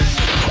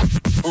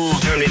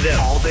Turn it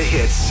up. All the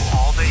hits,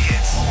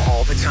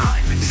 all the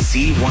time.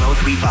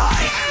 Z1035.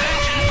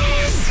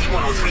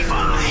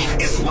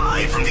 Z1035 is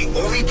live from the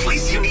only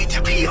place you need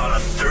to be on a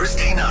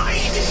Thursday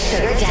night.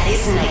 Sugar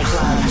Daddy's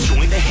Nightclub.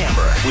 Join the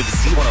Hammer with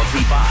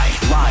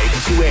Z1035 live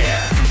to air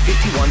from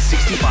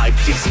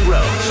 5165 Dixie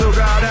Road.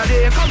 Sugar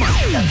Daddy, come on.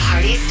 The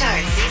party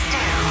starts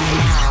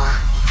now.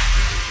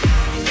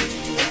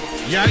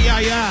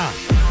 Yeah.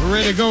 We're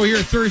ready to go here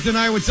Thursday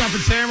night. What's up?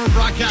 It's Hammer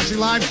broadcasting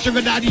live.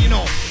 Sugar Daddy, you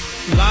know.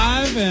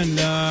 Live and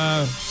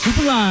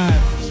super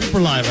live. Super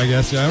live, I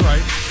guess. Yeah,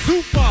 right.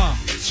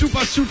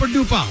 Super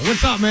duper.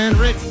 What's up, man?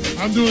 Ritz?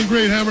 I'm doing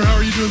great, Hammer. How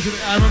are you doing today?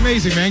 I'm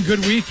amazing, man.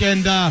 Good week.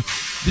 And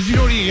did you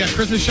go to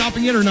Christmas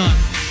shopping yet or not?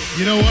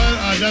 You know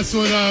what? That's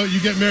what you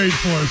get married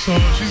for. So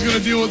she's going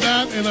to deal with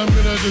that, and I'm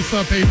going to just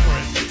pay for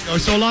it.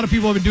 So a lot of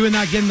people have been doing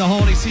that, getting the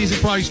holiday season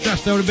probably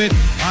stressed out a bit.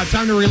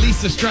 Time to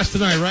release the stress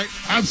tonight, right?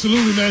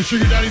 Absolutely, man.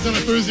 Sugar Daddy's on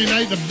a Thursday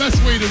night. The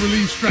best way to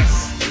relieve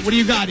stress. What do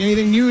you got?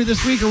 Anything new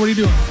this week, or what are you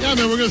doing? Yeah,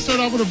 man. We're going to start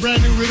off with a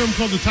brand new rhythm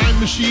called the Time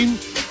Machine.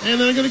 And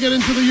then I'm going to get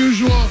into the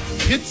usual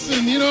hits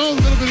and, a little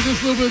bit of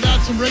this, a little bit of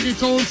that, some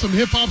reggaeton, some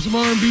hip-hop, some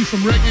R&B, some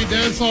reggae,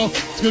 dancehall.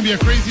 It's going to be a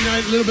crazy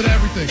night, a little bit of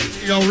everything.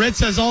 Ritz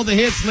has all the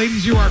hits.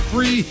 Ladies, you are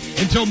free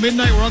until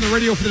midnight. We're on the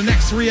radio for the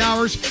next 3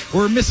 hours.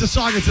 We're in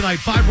Mississauga tonight,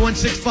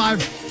 5165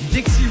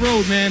 Dixie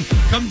Road, man.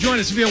 Come join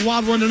us. It'll be a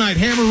wild one tonight.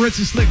 Hammer, Ritz,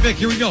 and Slick Vic.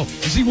 Here we go.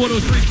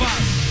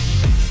 Z1035.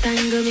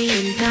 Tangle me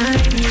in time,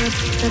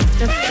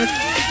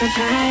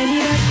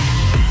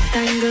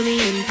 Tangle me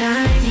in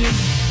time,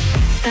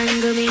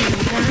 Tangle me in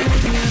time,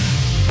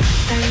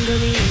 Tangle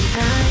me in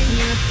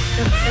time,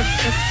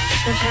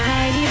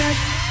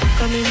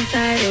 come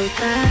inside,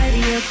 outside,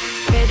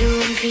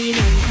 bedroom clean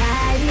and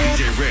tidy,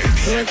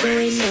 close the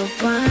window,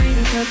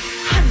 wind up,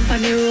 hand on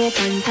the rope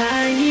and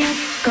tie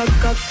up,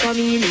 come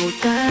in,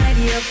 outside,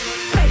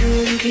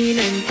 bedroom clean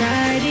and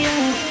tidy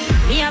up.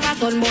 Me have a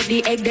son, but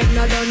the egg them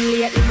not done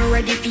lately. Me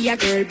ready for your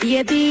girl,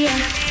 baby.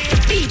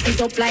 Beat it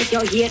up like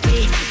you hate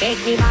me. Beg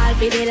me ball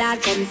for the lad,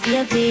 come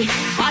save me.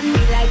 On me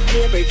like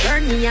slavery,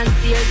 turn me and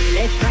steer me.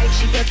 Left, right,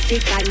 she just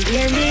stick and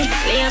dear me.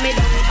 Lay me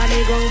down on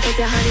the ground,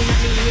 put your hand in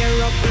my ear.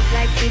 Rub it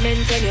like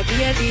cement on your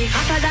baby.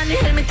 Hotter than the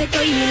hell, me take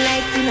you in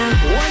like sinner.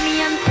 Hold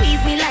me and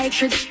squeeze me like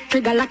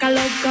trigger like a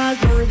love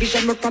cause. No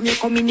revision, but from you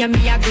come in, yeah,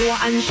 me a glow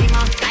and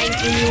shimmer. Like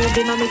in you,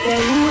 be me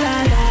say, ooh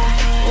la la,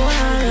 ooh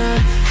la la,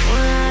 ooh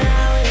la la.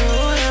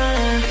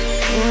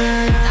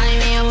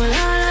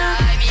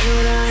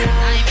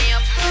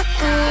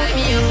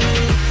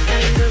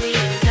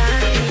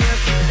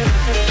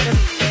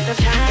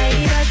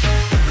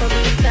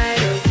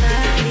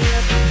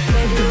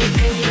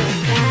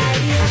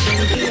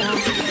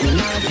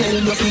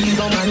 You feel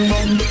young and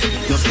young.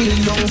 You feel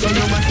young, so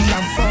you want to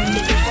have fun.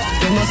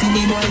 When you see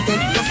the boy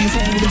take off your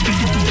phone.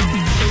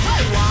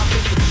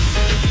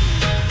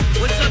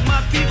 What's up, my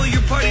people?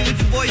 You're partying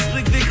with your boy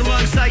Slick Vic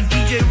alongside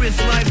DJ RITZ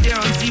live there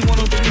on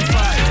Z1035.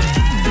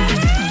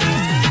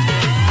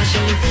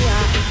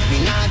 Me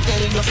not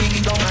tell you feel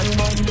young and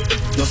young.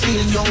 You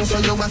feel young, so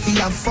you want to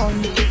have fun.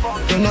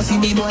 When you see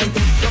the boy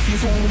take off your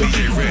phone.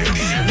 DJ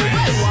RITZ.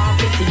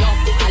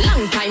 A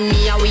long time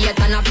me a wait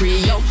and a pray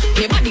yo.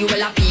 Me body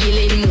well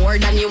appealing more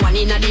than you want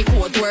in a the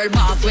court world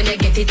boss. When I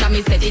get it and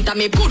me set it and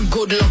me good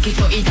lucky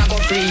so it a go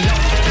free yo.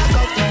 That's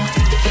up now,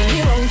 sing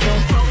me round so.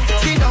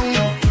 Sit down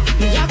now,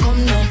 Me a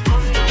come now,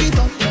 get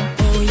up now.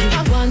 oh you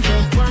a want so.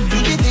 Do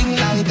the thing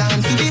like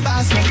dance to the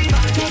bass now.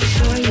 Make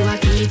sure you a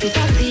keep it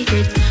a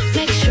secret.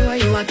 Make sure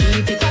you a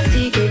keep it a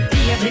secret.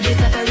 Be a bridge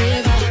at a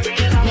river.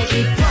 Make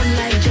it run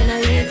like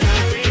generator.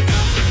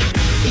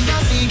 It's a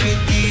secret,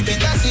 keep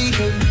it a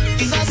secret.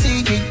 It's a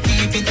secret,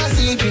 keep it a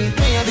secret.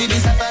 Maybe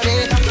the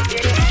separator.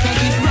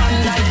 Make it run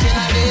like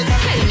generator.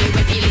 Tell me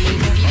what you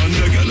leave. And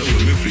the girl with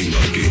me fling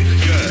backy.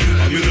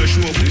 Yeah, I'm in a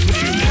show up with the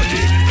same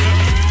body.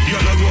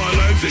 Girl I go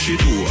alive, say she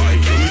too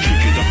high. So we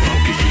drink it a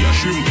funky for a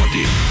shrimp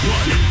party.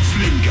 One,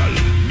 slim girl,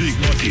 big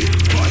body.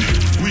 One,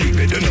 weak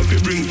bed enough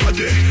to bring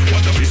party.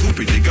 What a be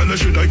stupid, the girl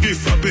should I give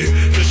a pay.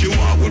 Say she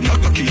walk with my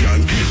cocky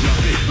and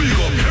kidnap it. Big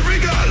up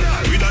every girl,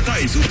 with a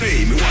tie to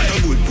pay. Me want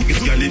a good boogie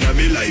girl in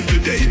my life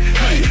today.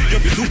 Hey, you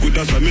be so good,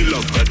 that's why me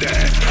love her there.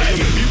 And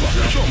you make me walk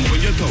jump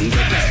when your tongue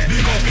go there.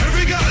 Big up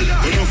every girl,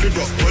 when you feel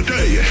rock per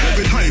day.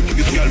 Every time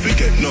boogie girl fi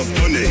get enough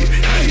money.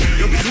 Hey,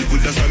 you be so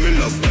good, that's why me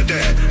love her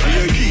there.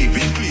 And you keep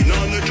it clean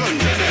on the joint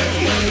there.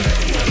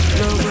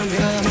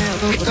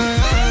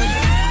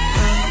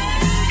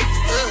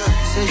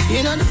 Said she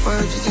ain't on the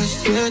first, she said she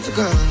swear to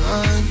God.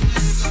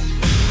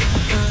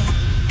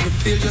 I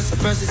feel just a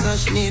person, so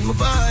she need my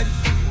body.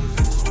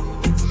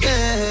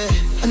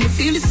 Yeah, and I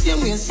feel the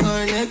same way, so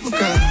her neck my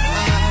cry.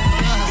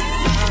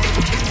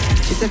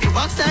 She said for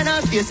box and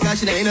her face, cause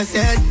she not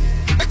innocent.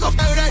 I come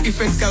out with a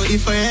different scout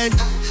different.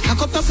 I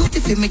come to foot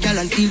if me girl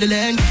and feel the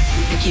land.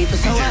 We keep us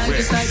so high,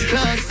 just like the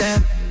clouds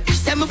them. She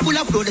said me full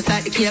of flow, just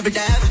like the cable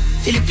dam.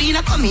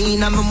 Filipina come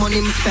in and my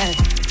money me spend.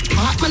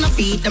 My heart man I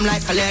beat them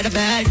like a leather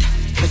bed.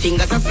 My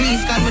fingers are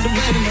freeze, call me the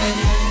weatherman.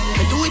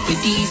 I do it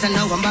with these and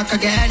now I'm back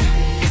again.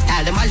 The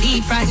style them I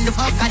lead right in the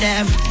fuck of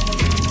them.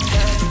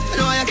 I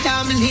know I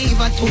can't believe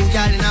I two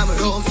girl in my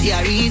room for a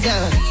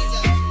reason.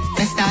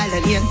 My style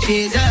and name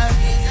chaser.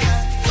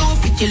 Two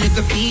pretty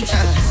little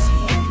features.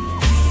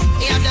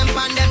 Me have them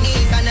on their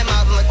knees and them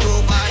have my two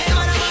bars. Them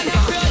on the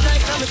road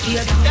like I'm a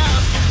fear the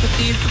dog. I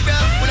feel for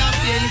breath, but I'm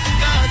feeling for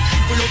God.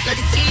 Pull up at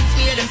the seats,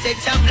 me and them say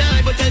chop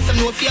blood. But tell some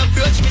no fear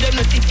approach me, them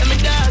no system me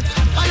dog.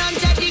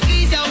 100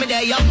 degrees, how me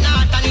there up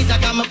north. And it's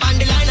like I'm up on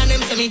the line and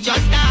them say me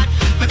just start.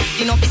 Me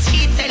picking up the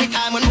streets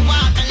anytime when I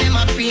walk. And them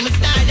a free me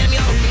style, them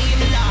you leave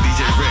me loud. DJ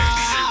Rex.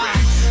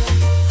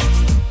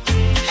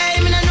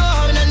 Hey, me no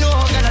know,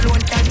 God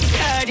alone can't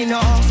decide, you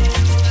know.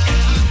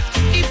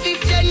 If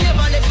 15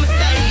 never let me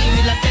style,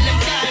 me like tell them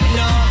time, you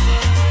know.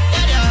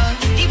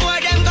 The boy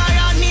them go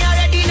around me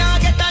already now,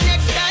 get the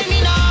next time,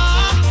 you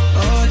know.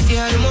 Oh,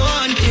 dear, the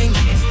one thing,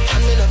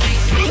 I'm in a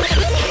peace.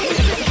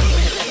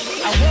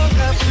 I woke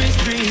up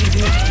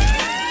breezy.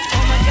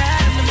 Oh my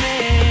God, I'm the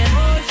man.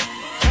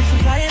 I'm so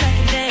flying like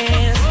a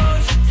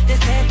dance. This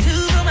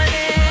tattoo on my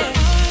neck.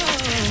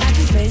 I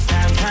can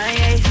FaceTime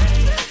Kanye.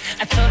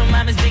 I told him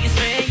I'm his biggest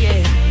fan,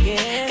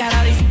 yeah. Got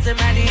all these hits in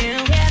my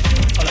DM.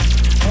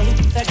 Hold up,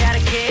 I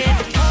gotta get.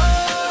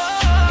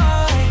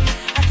 Oh,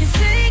 I can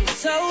sing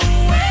so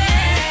well.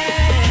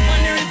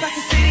 Wonder if I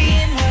can say the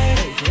N-word.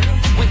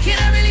 When can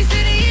I really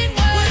say the N-word?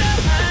 What up,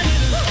 my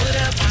winner? What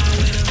up, my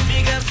winner?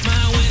 Big up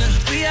my winner.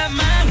 We are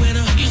my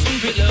winner. You should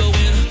be your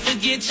winner.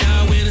 Forget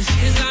y'all winners.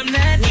 Cause I'm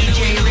that winner.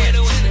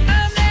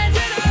 I'm that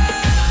winner.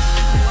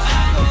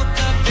 I woke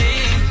up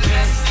in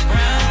best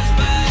brown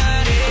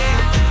body.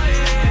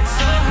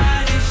 So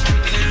hot it's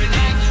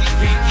learning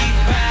Freaky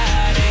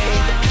Friday.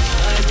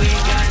 But we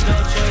got no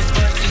choice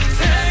but to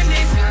turn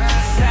this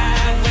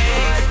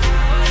sideways.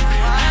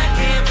 I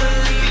can't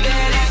believe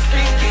that it's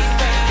Freaky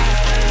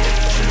Friday.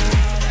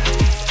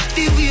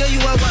 The way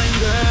you are one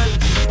girl,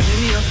 let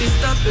me have to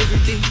stop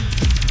everything.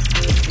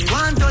 You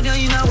want on you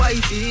in a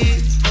wifey,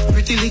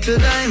 pretty little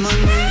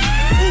diamond ring.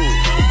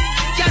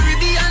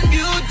 Caribbean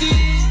beauty,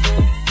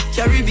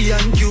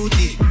 Caribbean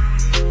cutie.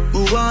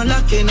 Move on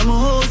like in my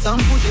house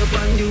and put you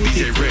on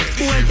duty.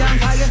 Boy can't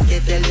call you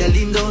skate, tell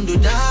him don't do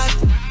that.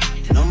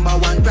 Number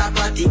one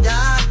property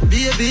that.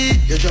 Baby,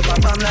 you drop a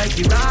bomb like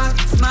you rock.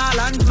 Small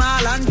and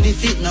the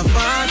fit no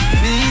fat.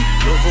 Me,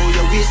 love how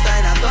your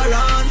waistline a go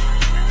round.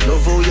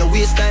 Love how your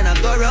waistline a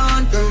go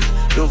round, girl.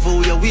 Love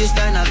how your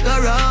waistline a go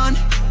round.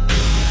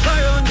 Go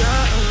round,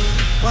 girl.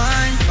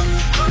 Wine for me,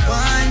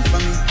 wine for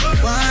me,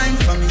 wine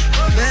for me,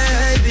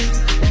 baby.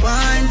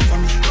 Wine for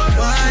me,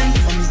 wine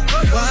for me,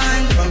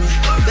 wine for me,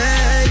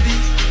 baby.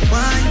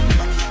 Wine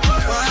for me,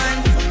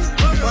 wine for me,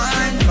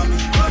 wine for me,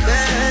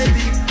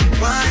 baby.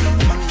 Wine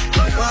for me,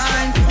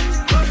 wine for me,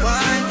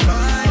 wine for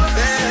me,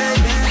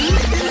 baby.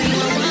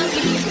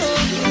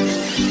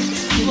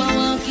 You are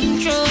walking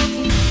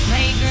trophy.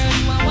 My girl,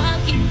 you are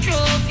walking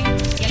trophy.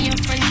 Yeah, your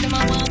friends, them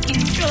are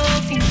walking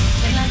trophy.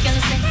 When I girl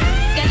say,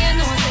 girl, you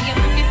know, say you're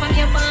pretty from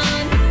your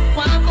band.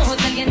 Walk out,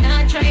 girl, you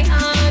not try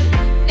hard.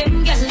 Them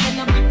girls, they're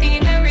not pretty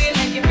in a real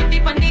life. You're pretty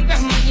from the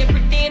grandma, you're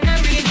pretty in a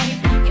real life.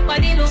 Your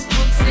body looks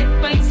good, sit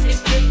right, sit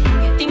right.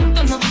 You think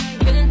don't know,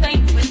 well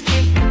tight, well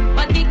tight.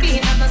 Body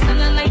clean, have no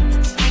cellulite.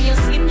 And your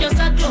skin just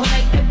a glow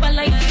like pepper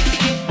light.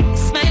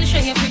 Smile, show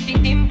you pretty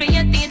dimple,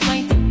 your teeth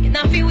white. You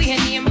not feel weird,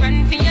 name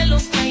brand for your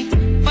look right.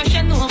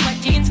 Fashion over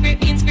jeans, scrape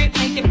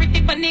like you're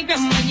pretty from the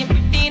grandma, you're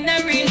pretty in a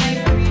real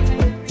life.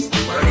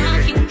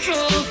 Walking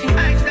trophy, you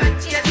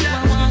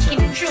are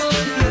walking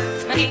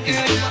trophy. My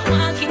girl, you are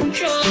walking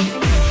trophy.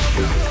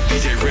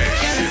 DJ Rex.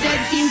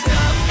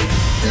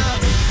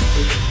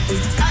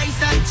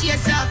 Ice and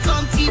chaser,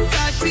 come keep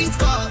that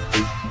drink up.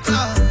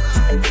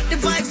 The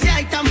vibes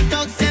right, I'm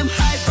thugs, them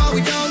high, but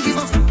we don't give a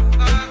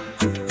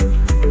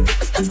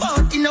What's the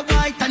fault in the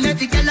white and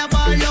every girl a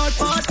ball out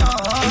for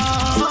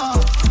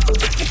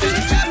if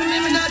you're trouble, me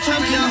not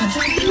trouble you.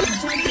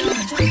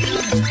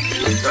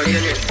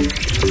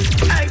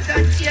 Ice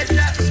and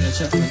chaser.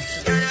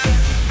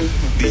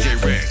 DJ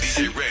Rex.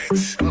 DJ Rex.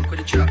 Walk with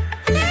the trap.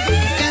 Girl,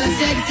 I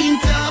said king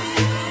tough.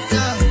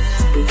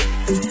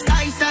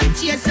 Ice and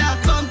chaser,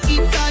 come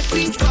keep that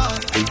drink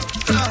up.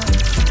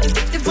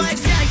 The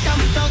vibes right,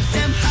 I'm thugs,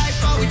 them high,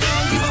 but we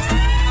don't give a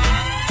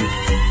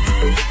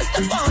What's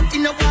the fault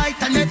in the white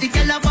and every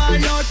girl a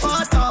ball out for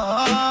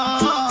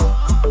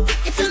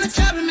if you're not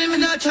trouble, me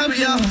not trouble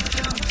you.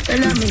 Tell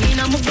me in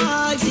my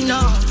vibes, you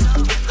know.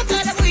 I'm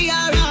glad that we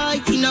are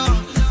right, you know.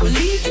 We're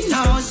leaving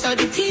now, so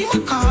the team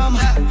will call.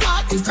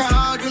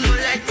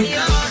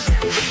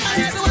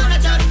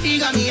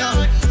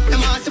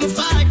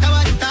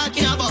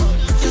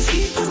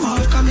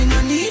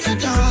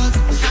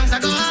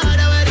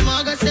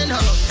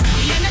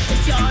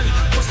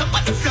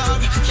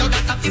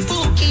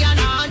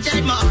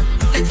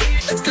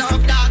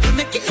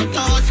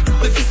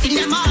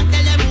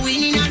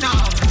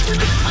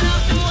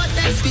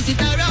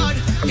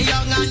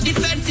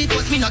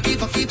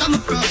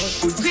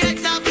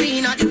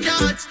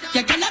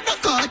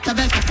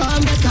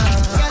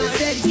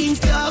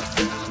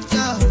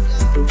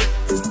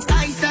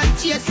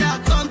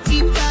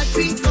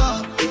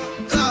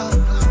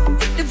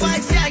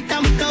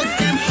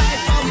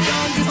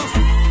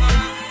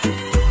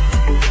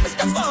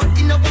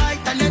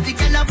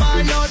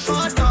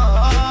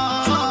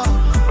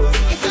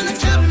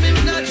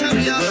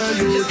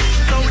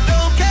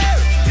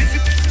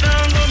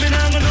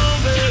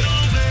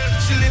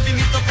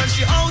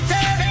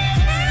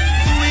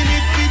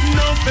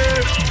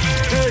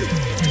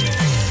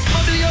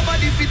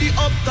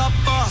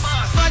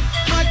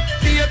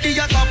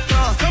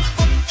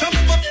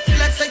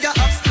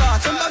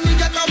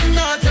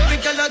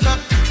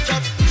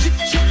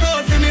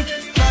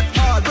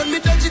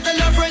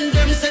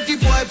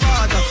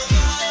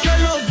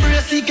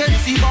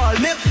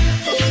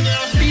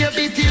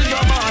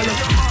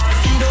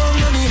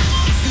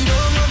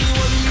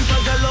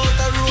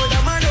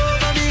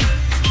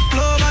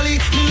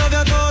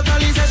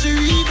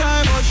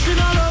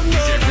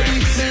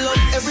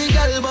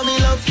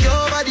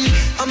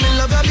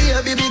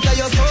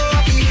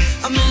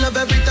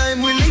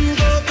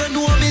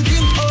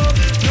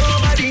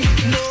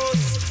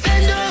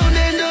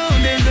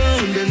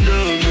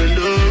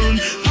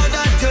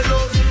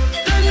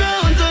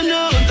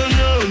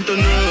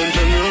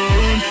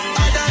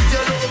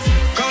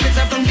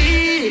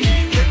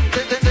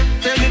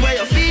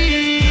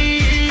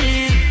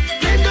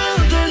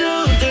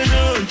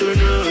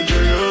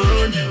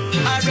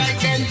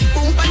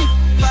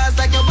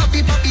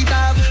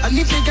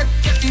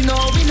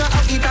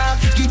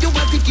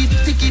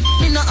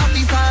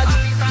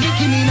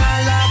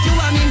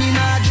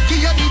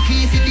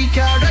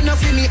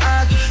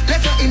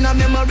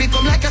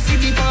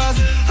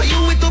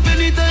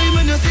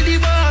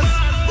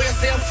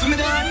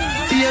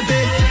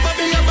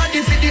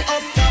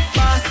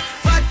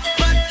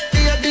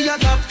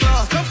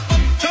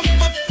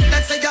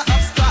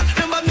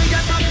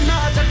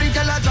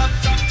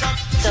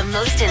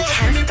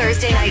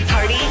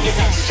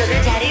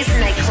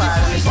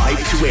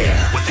 Wear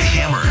with the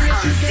Hammer.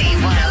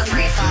 Z1035.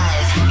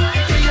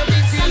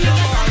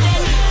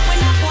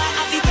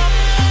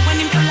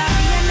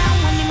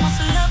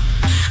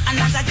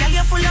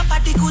 Full up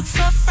of the good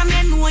stuff from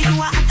you know you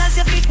are hot as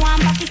your feet one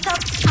back it up.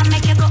 I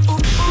make you go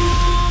ooh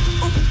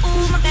ooh ooh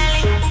ooh my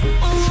belly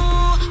ooh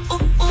ooh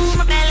ooh ooh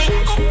my belly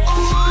ooh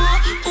ooh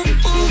ooh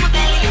ooh my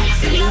belly.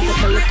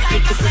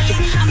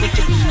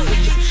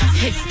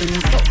 Head been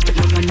up, but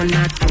no man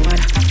not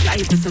bored.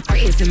 Life is so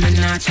crazy, man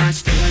not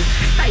charge the wall.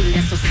 Style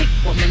is so sick,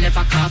 but me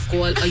never cough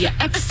cold. Oh your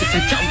ex is a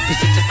jump,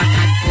 it's just a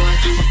cat goal.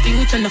 My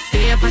future no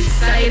favorite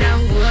side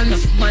of wall. No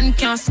man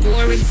can't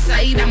score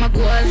inside, I'm a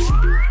goal.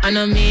 And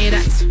I made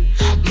that.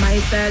 My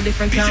style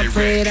different, can't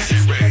pray that.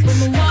 When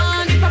me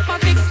want the proper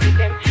fix,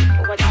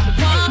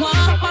 want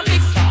proper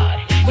fix.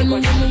 When me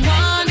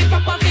want the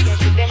proper fix,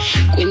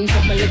 Queen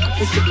from my little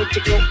pussy, but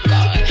you go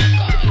God.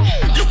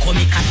 Look how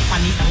me cat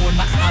pan it hold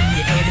back on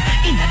me head.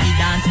 Inna the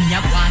dance me a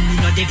one, me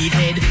no dead it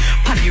head.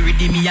 Pan the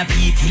rhythm me a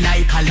beat it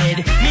like a lead.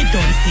 Me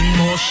don't sing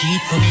more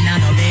shit so me nah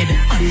no bed.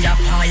 Under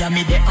fire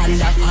me the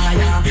under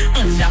fire.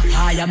 Under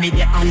fire me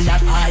the under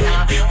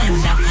fire.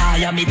 Under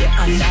fire me the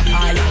under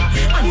fire.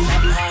 Under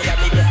fire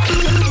me the.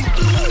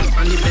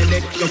 And if they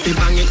dead, you fi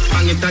bang it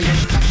again.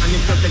 And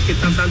if you take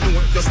it as a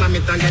door, you slam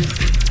it again.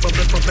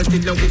 Bubble, bubble,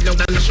 till down,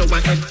 and a shower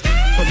head.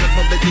 Bubble,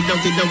 bubble, till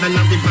down, and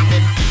a river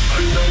bed.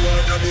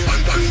 Underwater,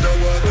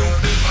 underwater,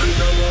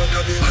 underwater,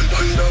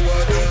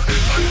 underwater,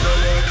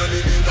 underwater,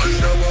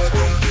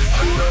 underwater.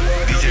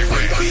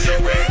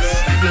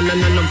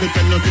 No, we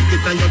cannot take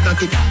it and you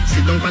take it.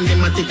 Sit down on the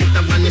matic, it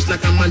a vanish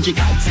like a magic.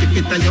 Skip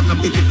it and you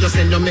happy if you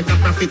sell, you make a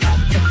profit.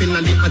 Up in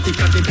the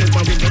attic, at the paper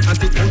with your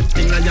attic.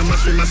 Thing like you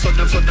must swim a sort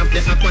of the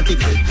aquatic.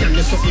 Can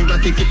you so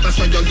erratic, if I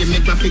saw you give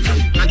me graphic.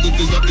 I dig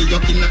you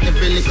in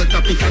every little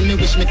topic. And me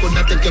wish me could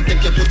have take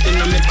you put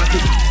in a me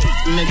pocket.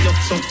 Make you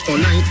suck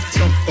all night.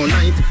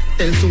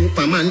 Tell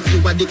Superman you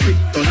are the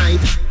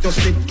kryptonite.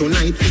 Just sleep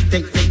tonight,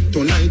 take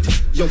tonight.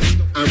 You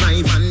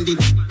arrive and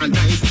it and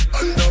dive.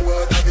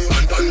 Underwater,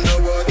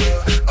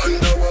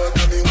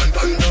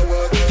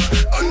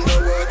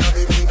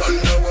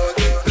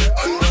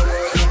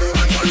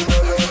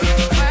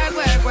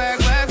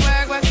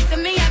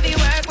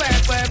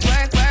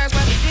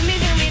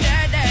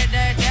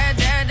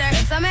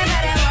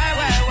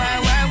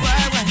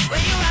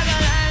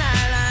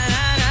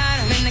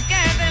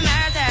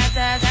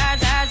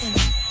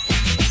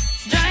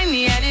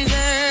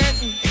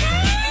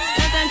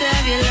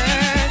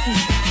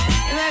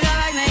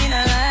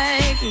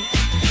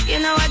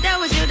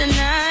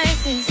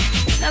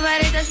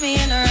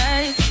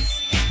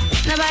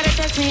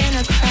 me in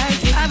a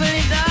crisis. I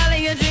believed all of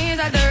your dreams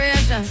are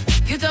duration.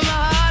 You took my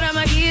heart, all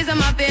my keys, and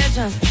my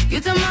patience.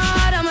 You took my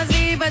heart, I must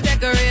leave a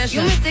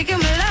decoration. You mistaken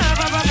my love,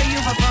 I brought you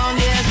for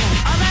foundation.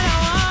 All that I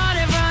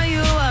wanted from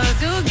you was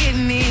to give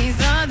me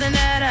something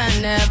that I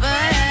never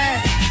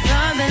had,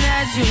 something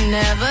that you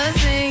never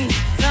seen,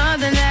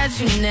 something that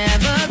you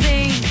never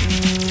been.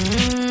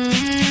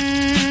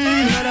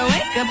 But I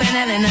wake up and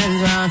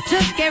nothing's wrong.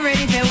 Just get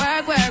ready for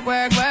work.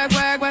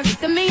 You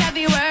see me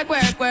heavy work.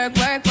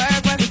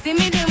 You see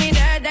me do me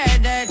dirt.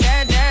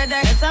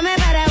 Tell me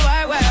about that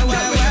work.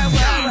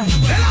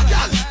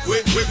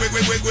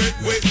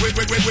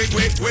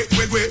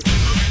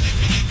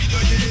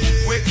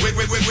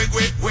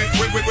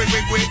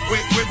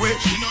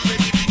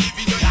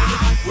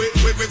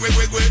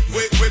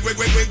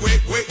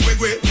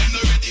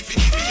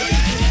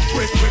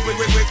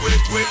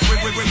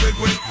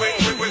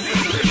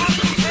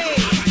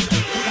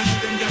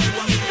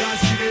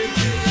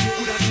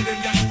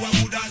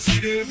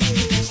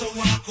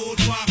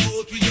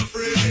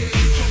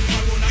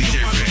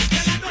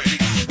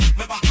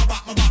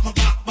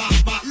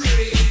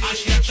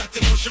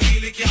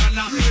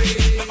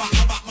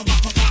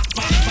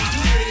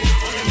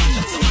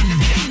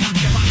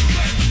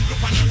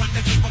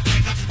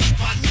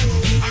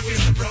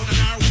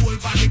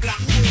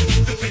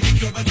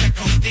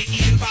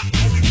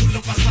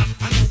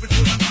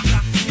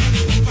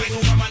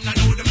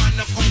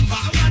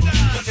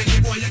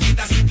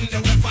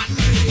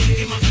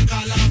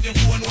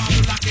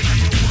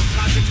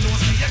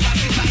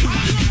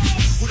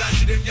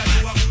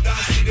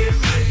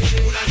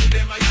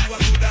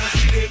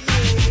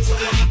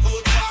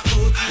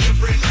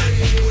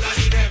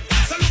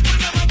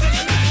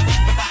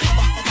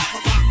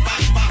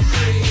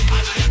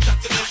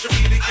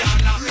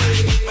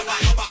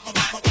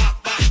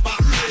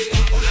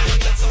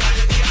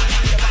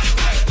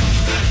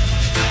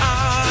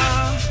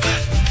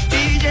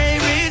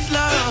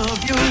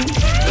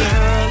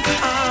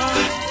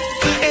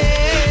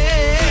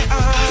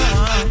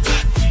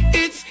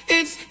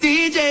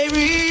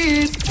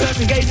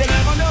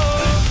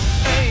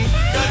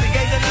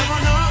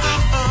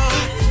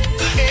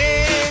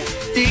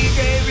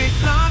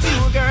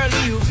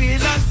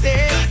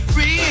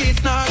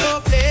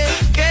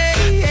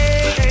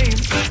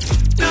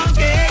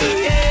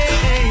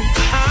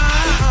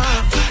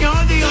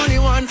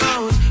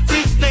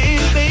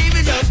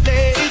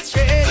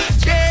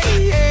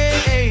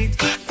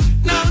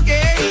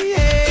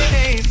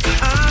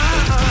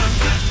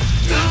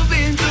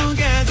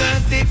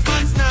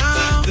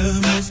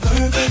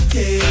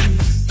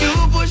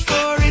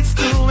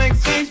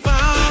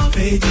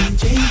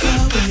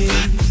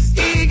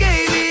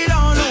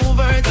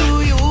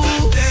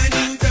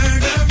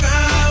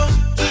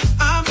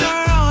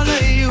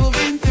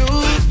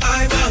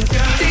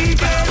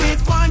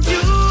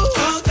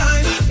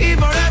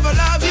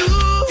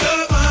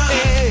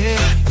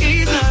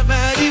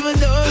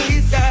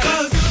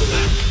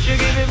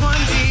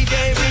 everyone, DJ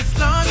RITZ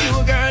love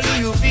you, girl. Do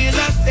you feel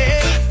the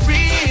same?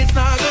 RITZ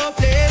not go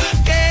play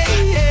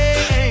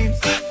games,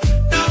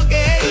 no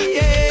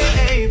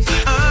games.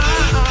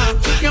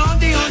 You're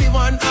the only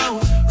one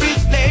out.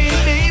 RITZ play,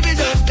 baby,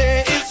 just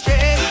play it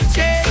straight.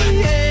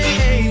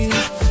 James,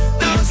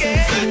 no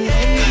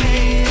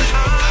games.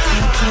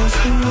 Just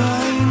the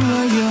wine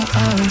while you're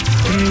out,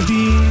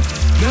 baby.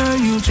 Girl,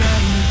 you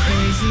drive me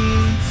crazy.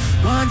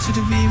 Want you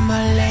to be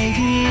my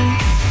lady.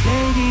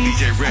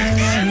 DJ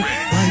RITZ.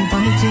 Wine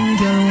pon the ting,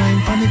 girl,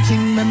 wine pon the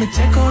ting. Let me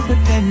check out the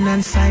pen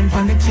and sign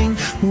pon the ting.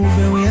 Move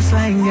your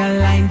waistline, girl,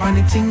 line pon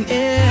the ting.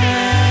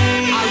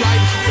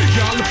 Alright,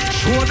 girl,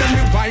 show them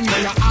the wine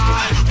where you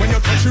are. When you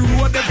touch the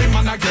road, every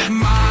man I get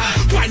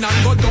mad. Wine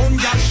and go down,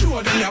 girl,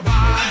 show them your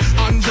bad.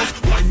 And just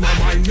wine my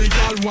wine, me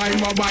girl, wine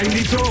my wine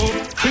it up.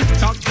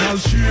 Tick-tock, girl,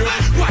 shake.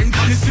 Wine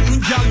pon the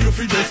sitting, girl, you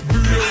feel just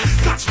breathe.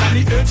 Catch pon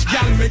the edge,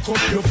 girl, make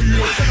up your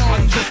face.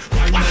 And just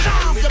wine my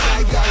wine, me girl,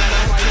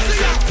 wine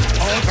it up.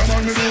 Come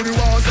on, me do the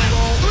water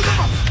walk.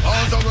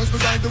 Water rush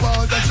behind the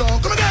water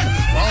choke. Come again.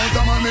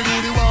 Water man, me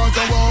do the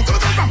water walk.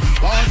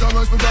 Water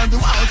rush behind the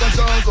water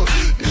choke.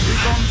 If you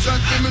come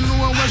check me, me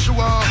know where you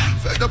are.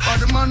 Fed up on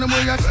the man,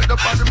 where you fed up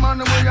on the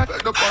man, where you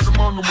fed up on the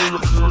man, where you.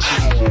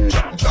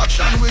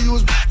 Traction we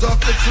use, talk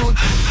the truth.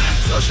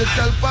 So she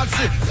tell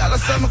Patsy, y'all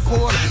say me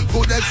cool.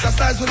 Good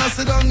exercise when I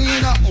sit down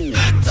in a.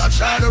 Touch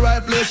all the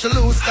right place, you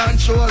lose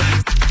control.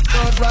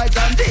 Not right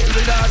and deal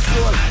with our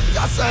soul.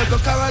 Got circle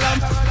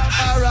Caroline,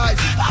 alright.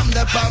 I'm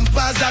the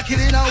Pampas,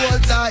 jacking in a whole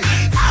tie.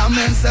 I'm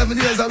in 7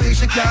 days a week,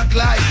 she can't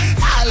climb.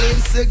 All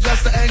in sick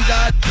just to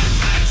enjoy.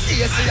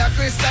 See a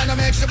Christian, I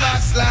make she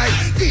backslide.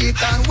 Deep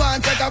and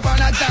one, take up on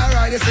a jar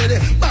ride. You see the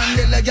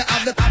bandit leg, you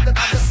have the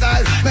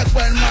side. Make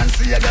when man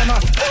see you, them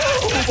a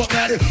ooh, but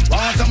me the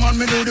water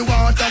man, me do the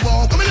water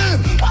walk. Come in,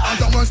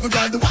 water once me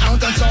drive the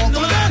water talk.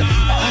 Come again,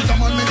 water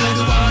man, me do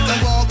the water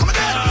walk. Come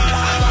again,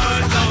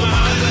 water talk.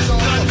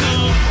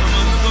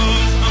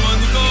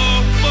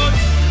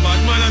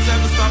 Time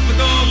to stop the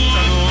dog.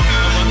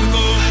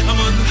 I'm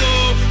on the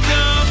go,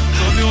 yeah.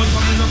 Don't be on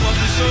coming up off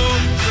the show.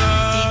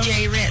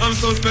 DJ RITZ. I'm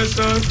so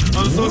special,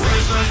 so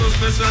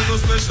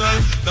special.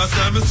 That's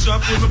why I'm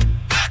strapped with my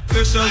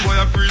special. Boy,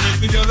 I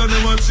premix together,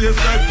 them on chase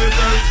like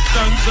petal.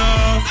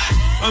 Tanja.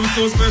 I'm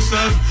so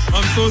special.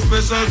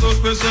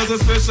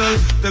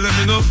 Tell them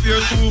enough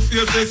fear,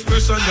 two-faced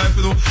expression. Life,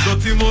 you know,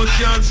 dirty mouth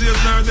can't chase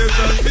nor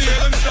dental. Hear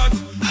them shot.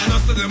 And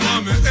I said them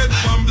on me head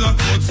from black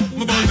cuts.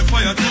 Me burn the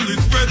fire till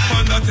it's red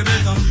from that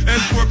better.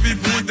 Help poor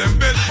people with them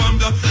bed from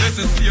that.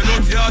 Let's see you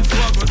don't hear to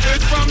have got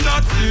head from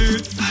that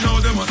seat. Now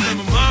them a say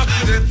me mark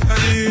for that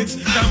and eat.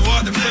 Them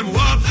what them say me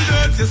walk for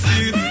that, you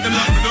see. Them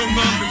lock me down,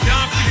 man, me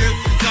can't forget.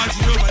 Can't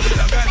you know I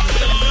did a bad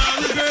myself, I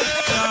regret.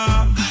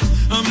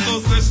 I'm so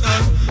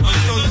special.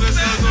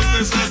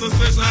 So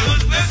special.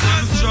 That's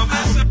why I'm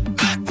trouble.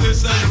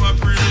 Special, them a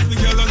previous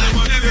together, them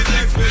a get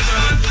next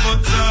special.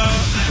 But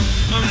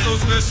I'm so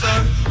special.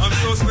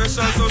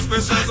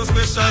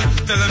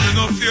 Tell them you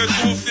no fear,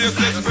 two-faced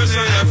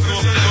expression.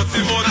 Not the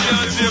more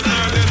can't chase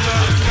nor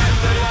dental.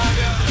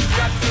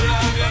 Got to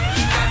love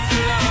you.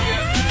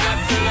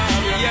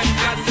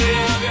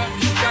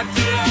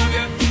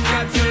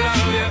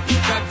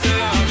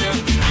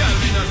 Girl,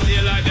 me not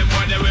stay like them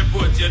when they will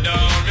put you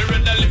down. Me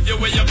rather lift you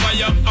way up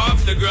high up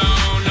off the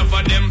ground. Enough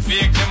of them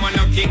fake, them are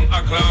no king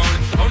or clown.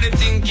 Only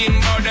thinking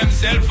about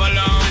themself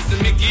alone.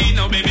 Listen me key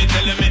now, baby,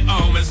 telling me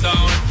how me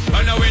sound.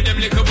 Run away them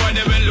little boy,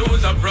 they will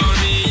lose up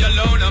round me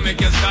alone. I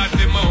make you start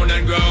to moan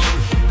and groan.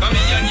 Come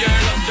here and you're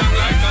love strong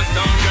like a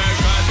stone girl.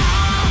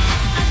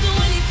 I'd do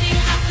anything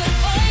I could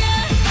for you.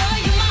 For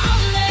you, my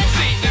only.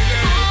 Sweet the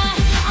girl.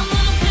 I'm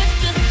gonna flip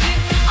the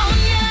script on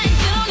you and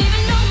you don't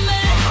even know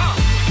me.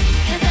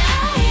 Cause I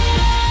don't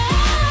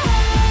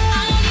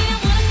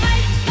even wanna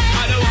fight.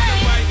 I don't wanna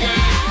fight,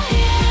 girl.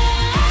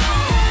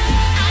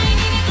 I ain't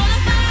even gonna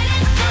fight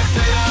it. Got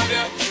to love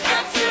you.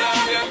 Got to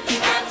love you.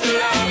 Got to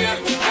love you.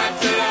 Got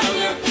to love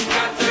you.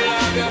 Got to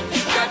love you.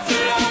 Got to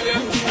love you.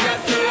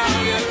 Got to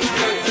love you.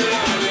 Got to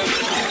love you.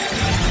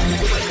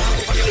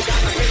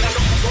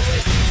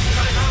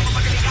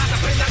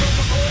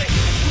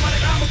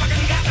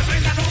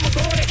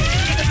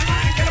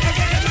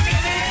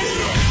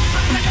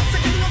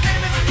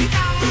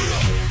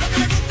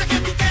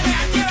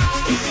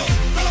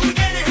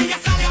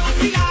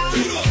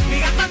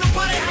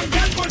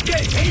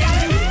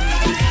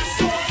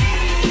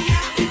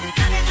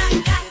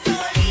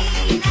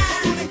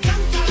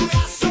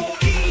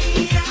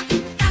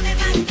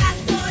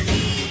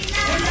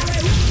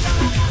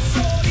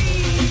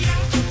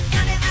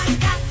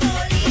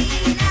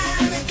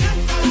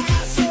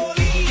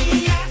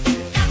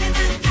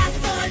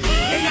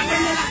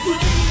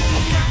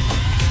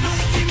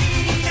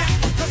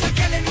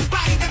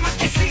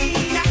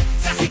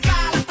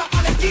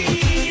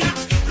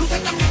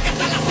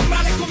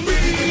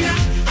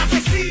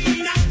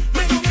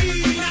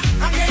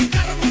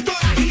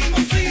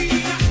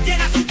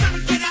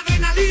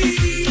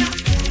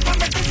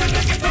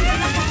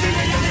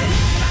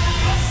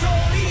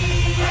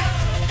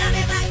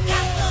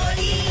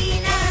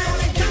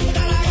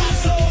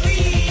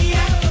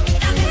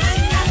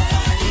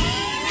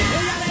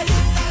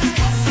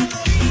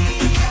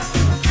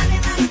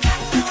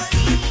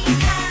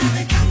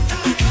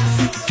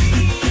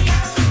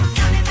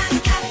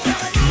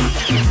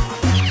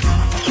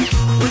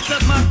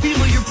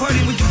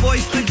 boy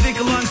Slick Vic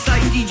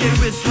alongside DJ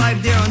RITZ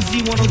live there on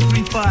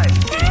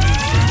Z1035.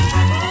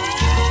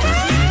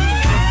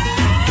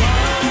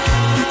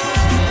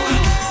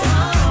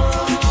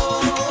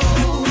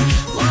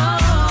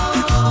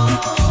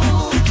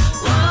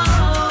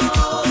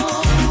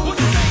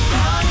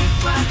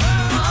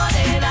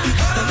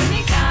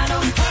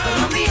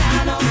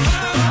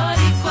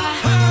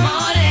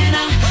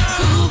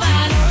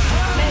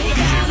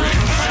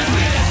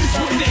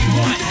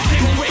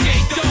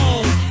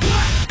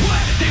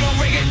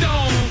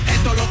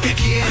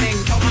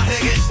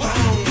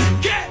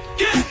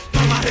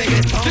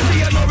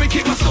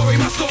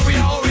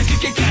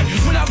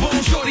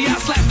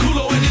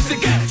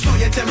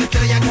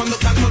 Cuando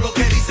canto lo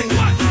que dicen,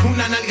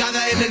 una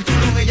nalgada en el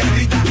culo, ella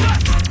grita.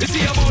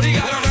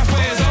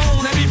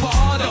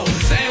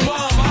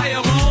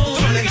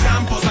 Solo en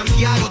Campo,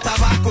 Santiago,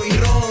 tabaco y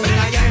ron.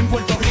 Allá en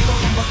Puerto Rico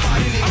con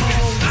bacán y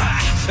limón.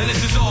 And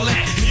this is all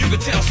that, you can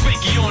tell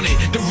Spanky on it.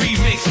 The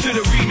remix to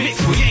the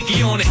remix with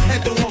Yankee on it.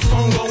 Esto es un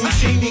congo, un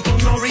chimney con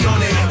nori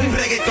on it. Un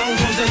reggaeton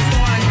con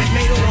sensual,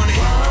 McMado on it.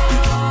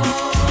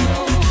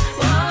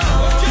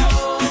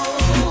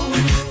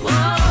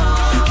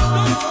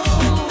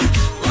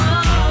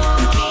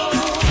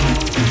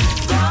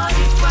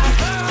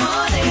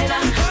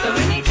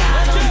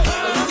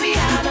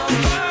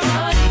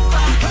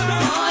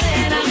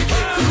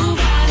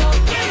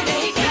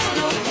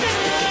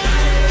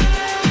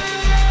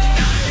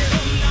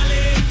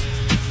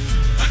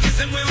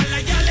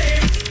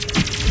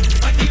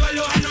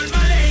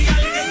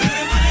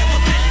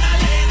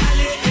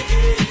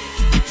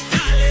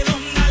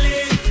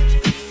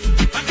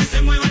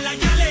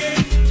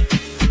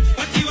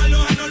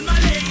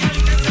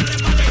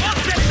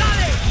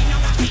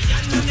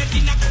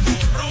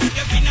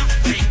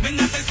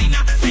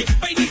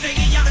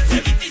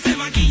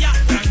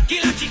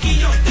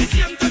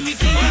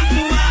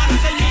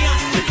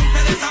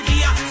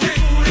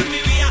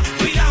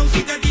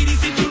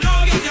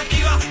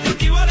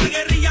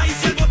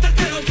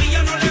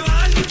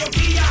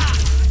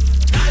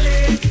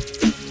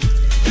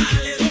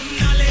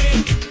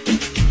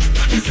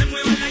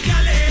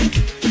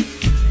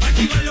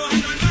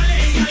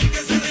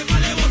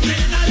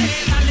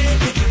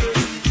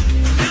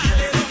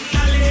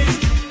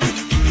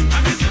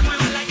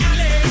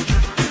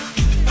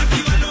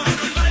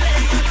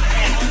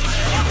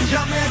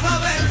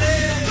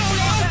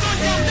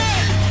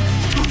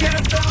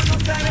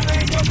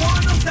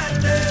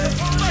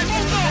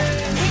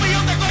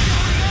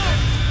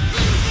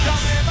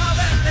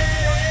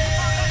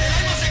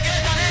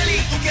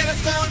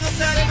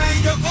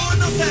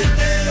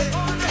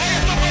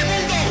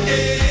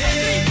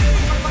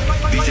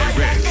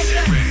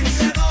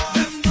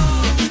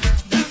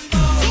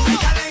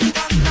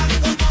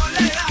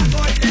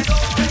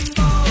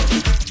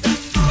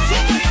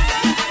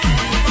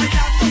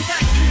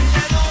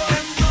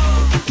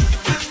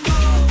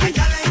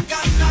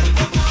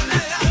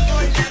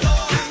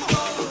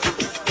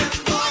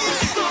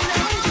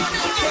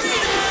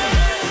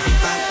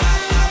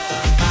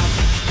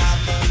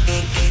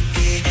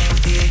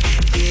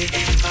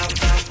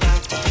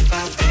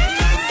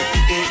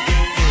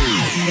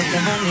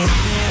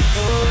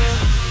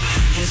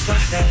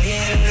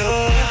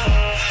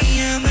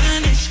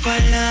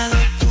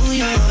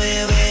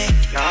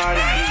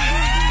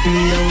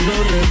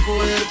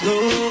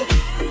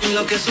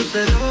 Lo que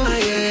sucedió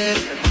ayer.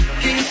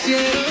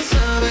 Quisiera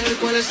saber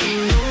cuál es tu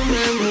nombre,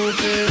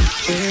 mujer.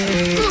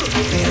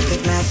 Hacerte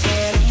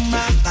placer,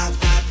 pa'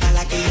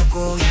 la que yo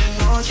cogí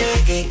anoche.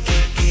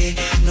 Que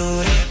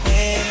no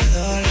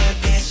recuerdo lo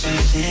que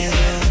sucedió.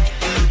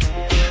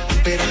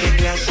 Pero qué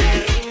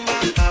placer,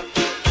 pa'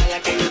 la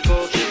que yo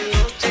cogí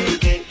anoche.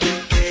 Que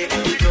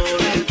no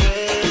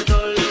recuerdo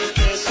lo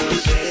que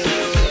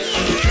sucedió.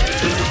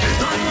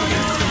 Como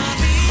yo la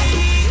vi,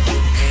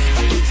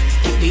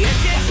 y es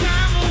que esa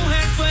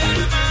mujer fue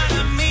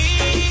para mí.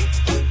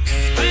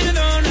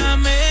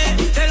 Perdóname,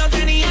 te lo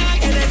tenía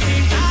que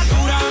decir.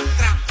 Dura,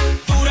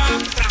 dura,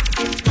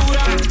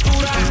 dura,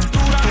 dura,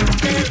 dura,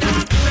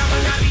 dura,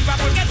 para arriba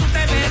porque tú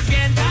te ves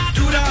bien.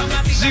 Dura.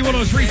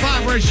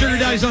 Z1035, Red Sugar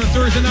Daddies on a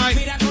Thursday night.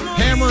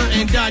 Hammer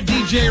and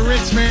DJ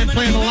RITZ, man,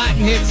 playing the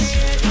Latin hits.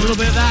 A little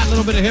bit of that, a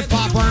little bit of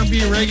hip-hop,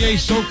 R&B, reggae,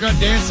 soca,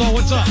 dancehall.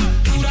 What's up?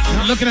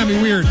 You're looking at me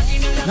weird.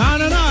 No.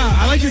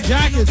 I like your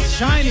jacket. It's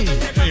shiny.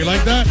 Hey, you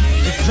like that?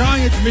 It's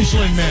drawing its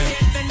Michelin Man.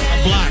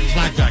 Black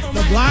jacket.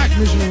 The black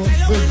Michelin,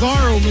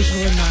 Bizarro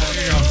Michelin Man.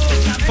 There you go.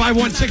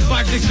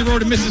 5165 Dixie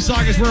Road in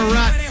Mississauga is where we're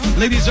at.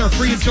 Ladies are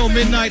free until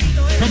midnight.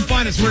 Come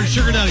find us. We're in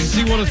Sugar Daddies,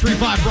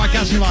 Z1035,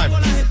 broadcasting live.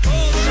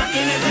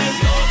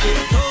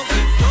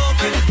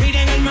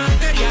 Miren el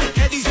material,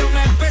 edición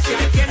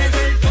especial, tienes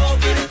el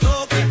toque,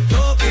 toque,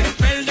 toque.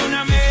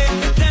 Perdóname,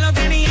 te lo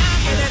tenía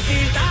que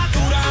decir.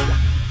 Dura,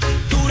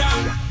 dura,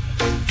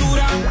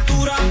 dura,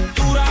 dura,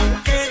 dura.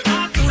 Que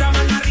dura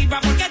más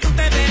arriba porque tú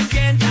te ves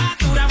bien.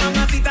 Dura,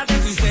 mamacita, te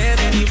fuiste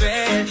de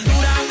nivel.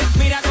 Dura,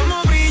 mira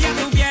cómo brilla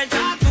tu piel.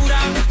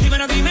 Dura,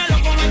 dímelo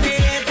como es que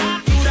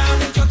dura.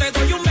 Yo te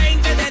doy un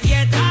 20 de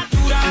dieta.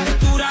 Dura,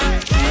 dura,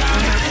 dura.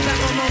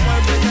 Como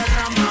vuelve.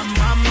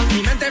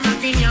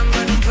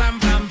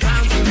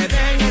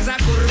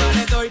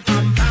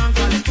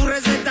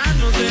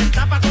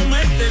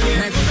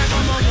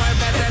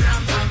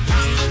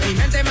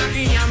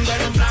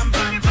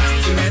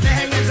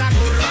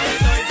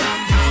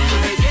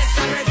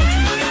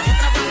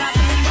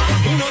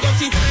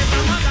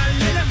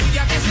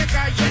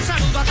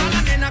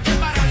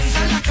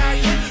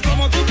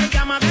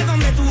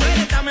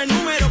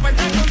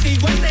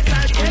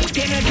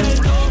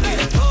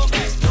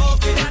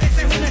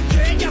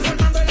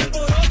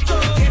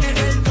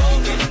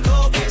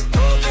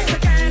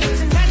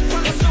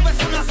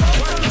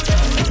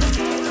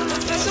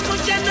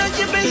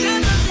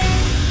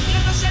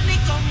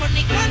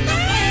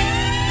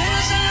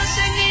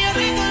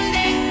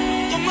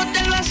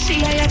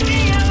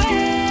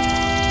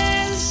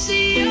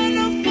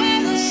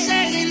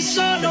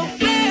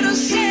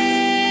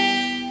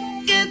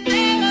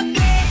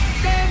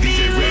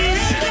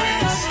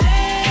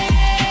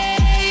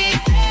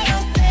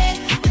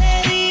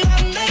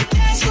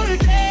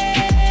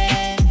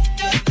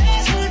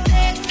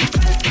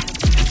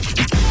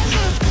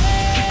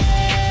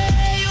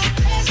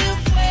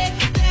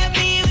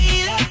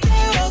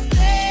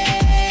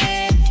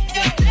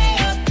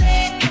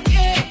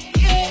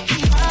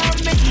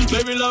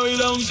 La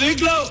vida es un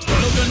ciclo,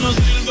 lo que no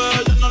sirve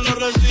yo no lo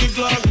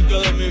reciclo, así que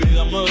de mi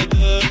vida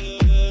muévete,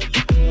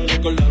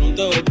 recordar un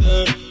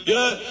TBT,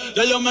 yeah.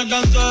 Ya yo me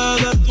cansé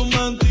de tu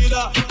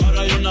mentira,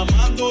 ahora hay una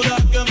más dura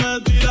que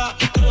me tira,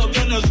 todo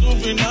tiene su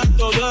final,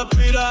 todo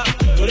expira,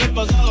 tú eres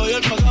pasado y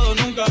el pasado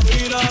nunca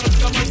vira,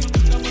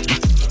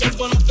 el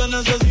tiempo no te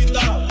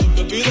necesita,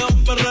 porque pide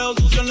un perreo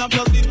sucio en la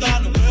platita,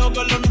 no creo que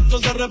lo nuestro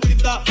se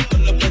repita, yo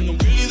le prendo un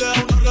kill y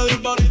dejo una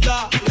red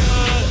ahorita, yeah.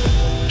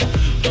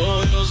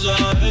 Todos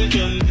saben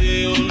que en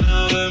ti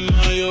una vez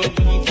más yo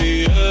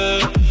confié.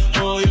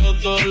 Odio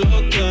todo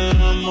lo que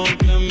amo,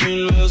 que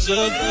mil veces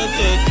te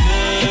testé.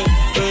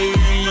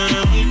 Baby,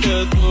 mejor que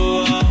tú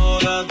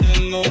ahora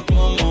tengo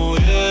como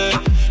 10.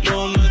 Lo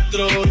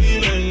nuestro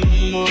vive en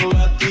un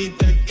Bugatti,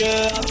 te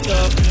quedaste a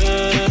pie.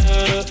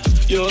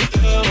 Yo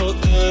te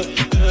boté,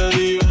 te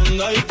di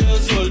banda y te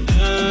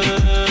solté.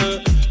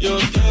 Yo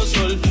te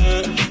solté,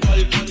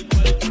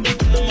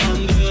 te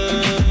mandé.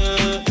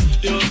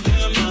 Yo te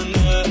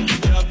mandé,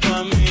 ya pa'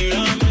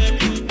 amiga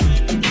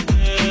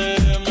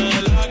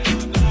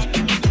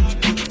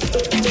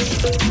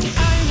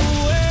Ay,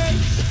 mujer,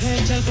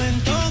 echa el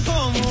cuento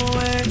como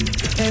es.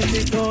 Esta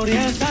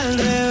historia es al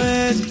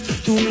revés.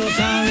 Tú lo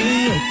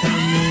sabías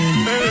también.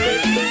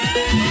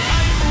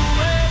 Ay,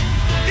 mujer,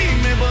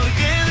 dime por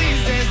qué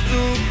dices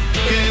tú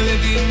que de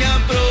ti me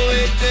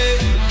aproveché.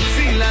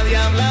 Si la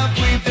diabla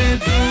fuiste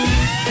tú.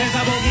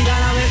 Esa boquita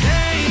la besé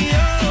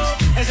yo,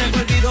 ese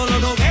cuerpito lo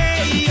toqué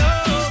yo,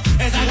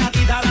 esa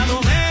gatita la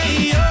tomé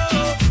yo,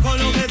 con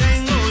lo que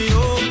tengo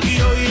yo.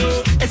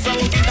 Esa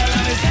boquita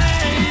la besé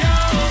yo,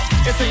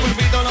 ese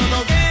cuerpito lo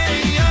toqué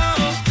yo,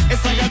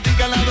 esa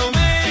gatita la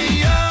tomé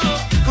yo,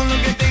 con lo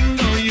que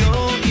tengo yo.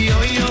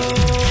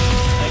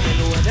 Es que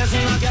tú eres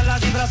una diabla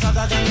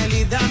disfrazada de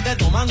angelita, te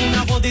toman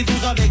una foto y tú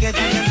sabes que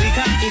estás bien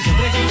rica, y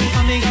siempre con tus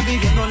amigas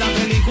viviendo la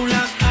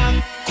película,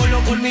 con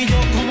los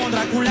colmillos como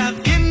Drácula.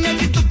 Tiene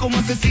actitud como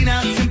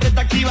asesina, siempre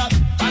está activa,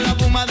 pa' la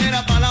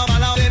fumadera, pa' la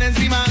bala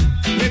encima,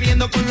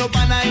 bebiendo con los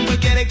panas en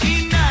cualquier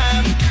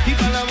esquina, y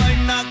pa' la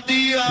vaina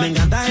activa. Me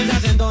encanta ese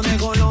acento de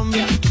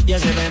Colombia, y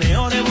ese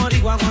meneo de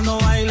boricua cuando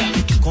baila,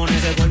 con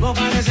ese cuerpo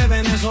parece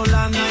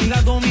venezolana, y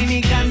la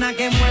dominicana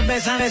que mueve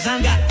esa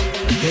sanga.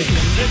 Que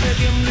tiemble, que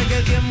tiemble,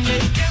 que tiemble,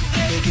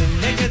 que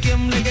tiemble, que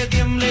tiemble, que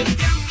tiemble,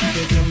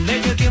 que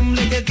tiemble, que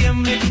tiemble, que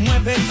tiemble,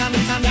 mueve esa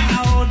sanga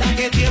ahora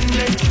que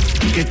tiemble.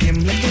 Que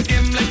tiemble, que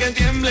tiemble, que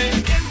tiemble,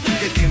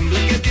 que tiemble,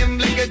 que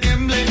tiemble, que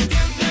tiemble,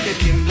 que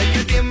tiemble,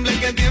 que tiemble,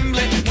 que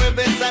tiemble,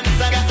 mueve esa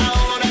saga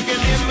ahora que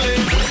tiemble.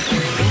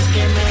 Es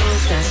que me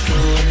gustas tú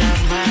nada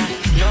más,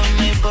 no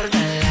me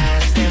importan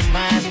las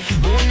demás.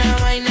 Una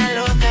vaina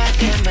loca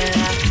que me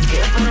da, que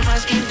por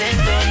más que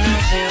intento no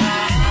se va.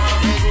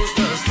 Me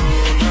gustas tú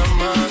nada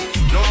más,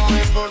 no me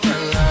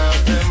importan las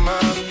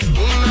demás.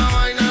 Una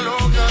vaina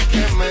loca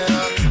que me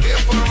da, que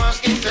por más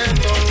que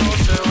intento no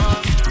se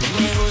va.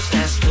 Me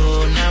gustas tú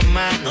nada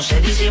más, no sé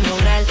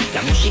disimular.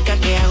 La música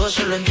que hago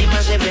solo en ti me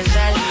hace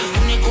pensar.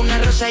 Única una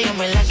rosa yo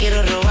me la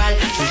quiero robar.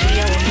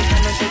 Sencilla, bonita,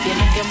 no se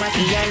tiene que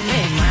maquillar. Me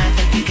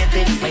mata el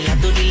piquete, baila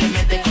tú y le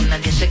mete. Con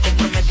nadie se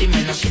compromete y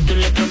menos si tú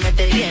le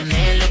prometes.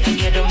 Viene lo que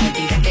quiero,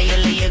 mentira que yo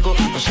le llego.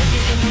 No sé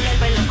disimular,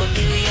 bailo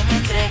contigo y yo me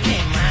entrego. Me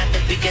mata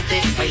el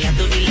piquete, baila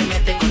tú y le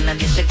mete. Con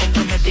nadie se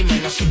compromete y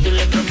menos si tú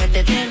le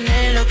prometes.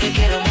 Tiene lo que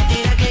quiero,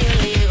 mentira que yo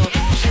le llego.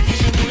 No sé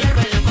disimular,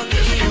 bailo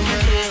contigo y yo me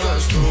entrego. Me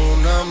gustas tú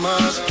nada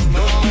más,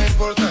 no me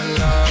importan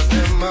las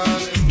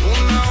demás.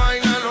 Una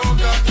vaina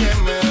loca que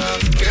me da,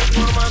 que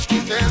por más que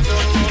intento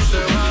no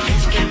se va.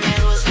 Es que me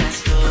gustas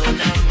tú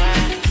nada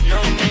más, no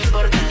me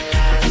importan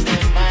las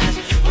demás.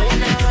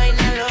 Una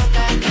vaina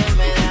loca que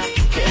me da,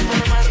 que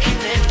por más que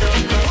intento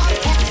no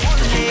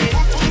se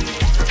va.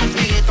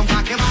 Reggaeton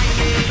pa' que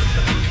baile,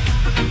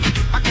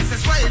 pa' que se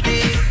suelte,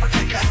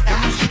 la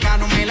música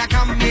no me la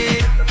cambie.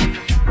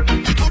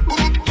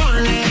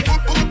 Ponle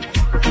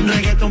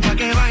reggaeton pa'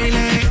 que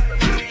baile,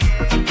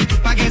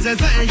 pa' que se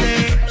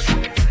suelte,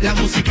 la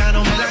música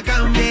no me la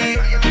cambie.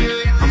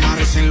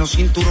 Amarres en los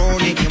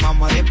cinturones que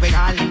vamos a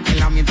despegar.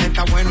 El ambiente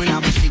está bueno y la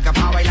música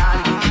pa'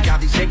 bailar. Ella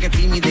dice que es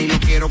tímida y lo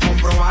quiero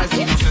comprobar.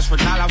 Si no se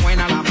suelta la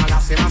buena, la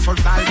mala se va a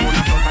soltar. Con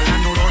la flota en la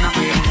neurona,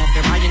 pero no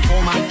te vayas en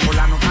coma. Por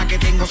la nota que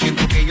tengo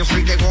siento que yo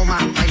soy de goma.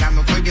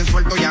 Bailando estoy bien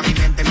suelto y a mi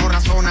mente no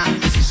razona.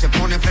 Y si se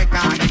pone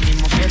fresca, aquí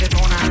mismo se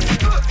detona.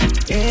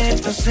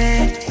 Esto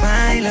se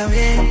baila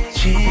bien,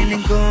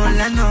 chilling con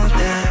la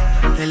nota.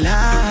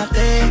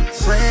 Relájate,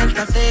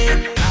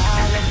 suéltate,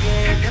 dale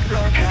que te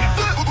explota.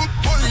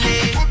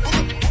 Ponle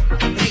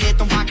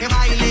reggaeton pa' que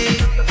baile,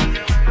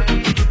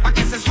 pa'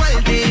 que se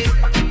suelte,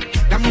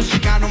 la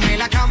música no me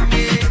la cambie.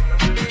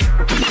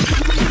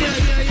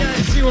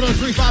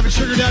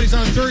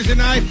 on Thursday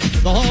night.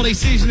 The holiday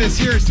season is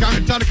here. It's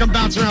time to come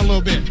bounce around a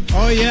little bit.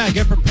 Oh, yeah.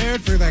 Get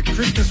prepared for that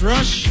Christmas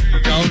rush.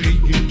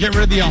 You get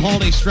rid of the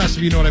holiday stress,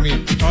 if you know what I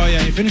mean. Oh,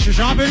 yeah. You finish your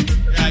shopping?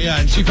 Yeah.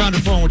 And she found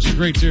her phone, which is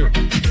great, too.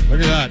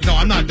 Look at that. No,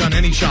 I'm not done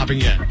any shopping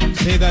yet.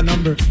 Say that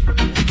number.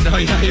 No,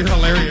 yeah, you're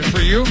hilarious.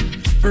 For you?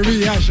 For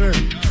me, yeah, sure. All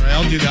right,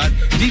 I'll do that.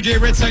 DJ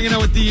RITZ hanging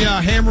out with the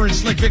Hammer and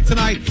Slick Vic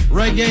tonight.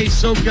 Reggae,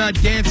 soca,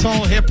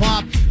 dancehall,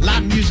 hip-hop,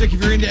 Latin music.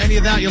 If you're into any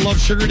of that, you'll love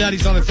Sugar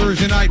Daddies on a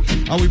Thursday night.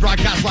 We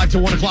broadcast live till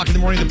 1 o'clock in the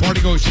morning. The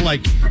party goes to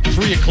like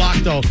 3 o'clock,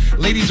 though.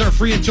 Ladies are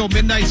free until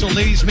midnight, so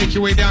ladies, make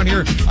your way down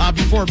here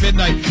before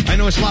midnight. I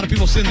know it's a lot of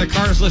people sitting in the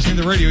cars listening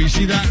to the radio. You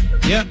see that?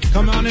 Yep.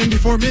 Come on in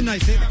before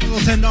midnight. Save that little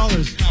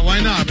 $10. Yeah, why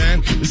not,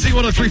 man? The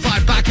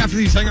Z1035 back after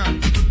these. Hang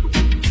on.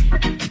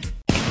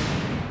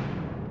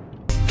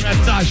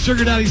 At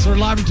Sugar Daddies are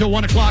live until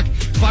 1 o'clock,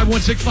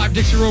 5165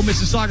 Dixie Road,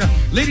 Mississauga.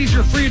 Ladies,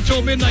 you're free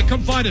until midnight.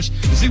 Come find us.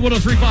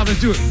 Z1035,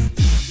 let's do it.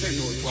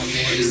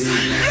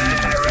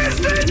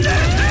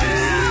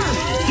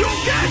 You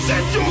get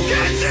it.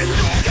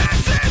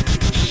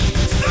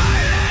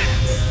 Silent.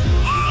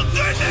 All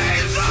the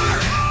names are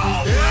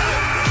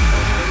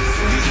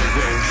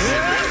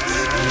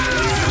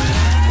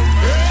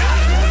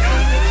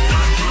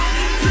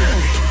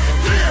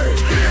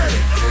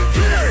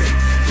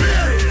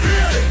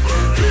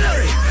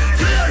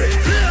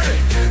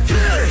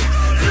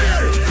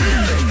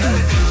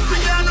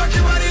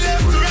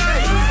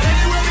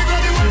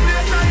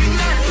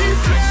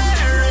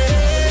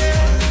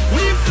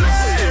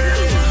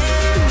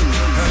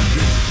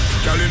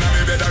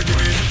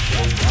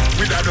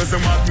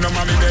doesn't matter, no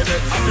mommy dead.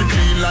 I feel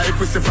clean like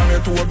pussy from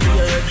your to a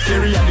beard.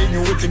 Theory and the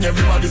new thing,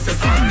 everybody says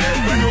fun.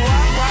 When you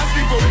walk past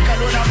people, we can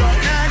load about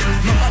neck.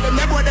 No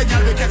problem, me boy, the girl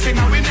we catching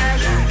a winner.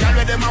 Girl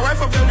with them, my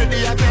wife up every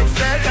day, I text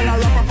her. Tell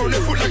her wrap up on the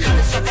foot like a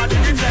shop at the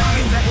pizza.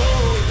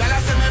 Whoa, y'all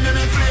say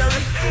me clear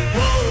it.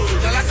 Whoa,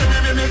 y'all say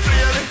me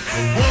clear it.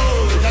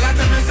 Whoa, y'all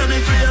tell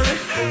me clear it.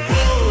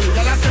 Whoa,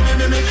 y'all say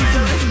me clear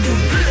it.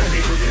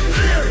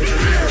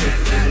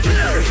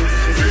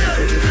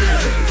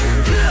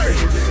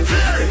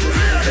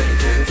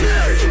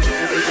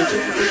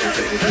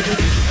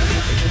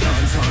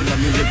 Dance all of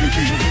me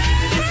everything.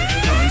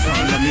 Dance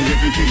all of me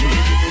everything.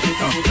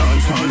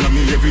 Dance all of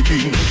me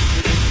everything.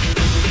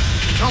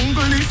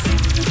 Jungle is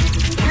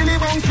silly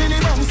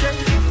bounce,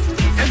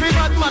 yeah. Every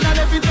bad man and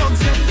every dog,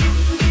 yeah.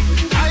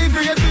 I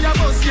agree with the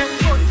boss, yeah.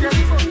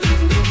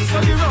 So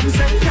the rum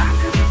say, yeah.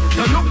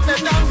 You look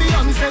better than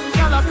Beyonce.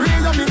 Y'all a pray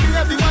on me,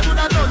 baby, what do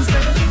that done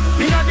say?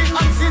 Me got the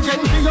oxygen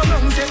for your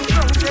lungs, yeah.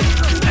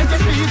 And the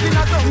speed in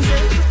a tongue,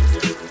 yeah.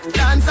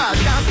 Dancehall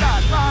can't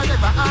start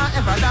forever and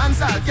ever.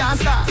 Dancehall can't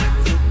start.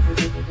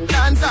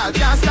 Dancehall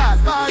can't start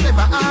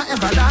forever and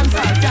ever.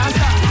 Dancehall can't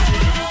start.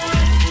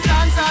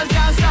 Dancehall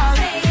can't start.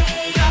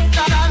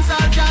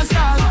 Dancehall can't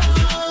start.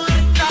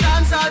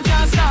 Dancehall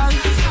can't start.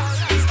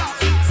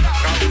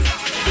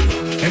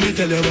 Let me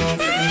tell you about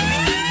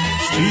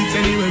streets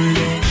anywhere we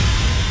go.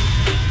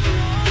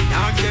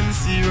 Dog them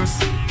serious.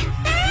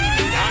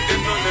 Dog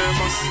them no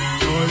nervous.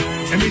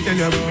 Let me tell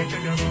you about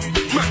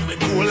man, we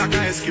cool like a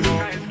Eskimo.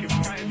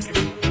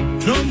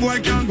 No boy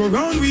can go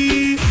round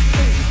we.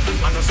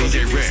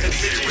 DJ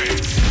RITZ.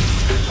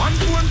 One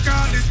phone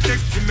call is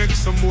take to make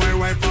some boy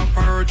wipe up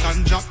her hurt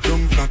and drop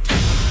down flat.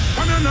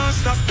 Wanna not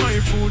stop my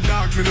food,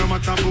 dog. Me no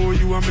matter about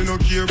you and me no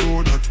care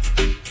about that.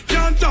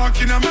 Can't talk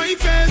in my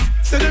face.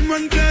 Say them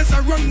run place, I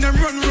run them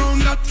run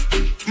round that.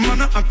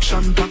 Man a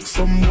action back,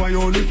 some boy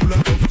only full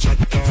of tough chat.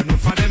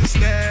 Enough of them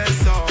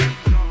stairs up.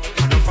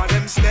 Enough of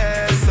them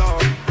stairs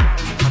up.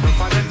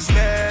 Enough of them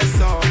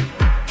stairs up.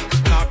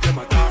 Talk them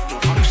a talk, no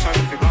action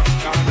fi back.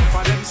 Enough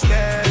of them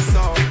stairs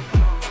up.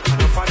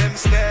 Enough of them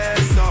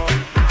stairs up.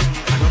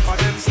 Enough of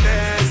them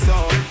stairs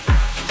up.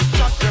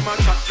 Chat them a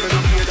chat, me no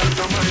play that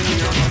no money.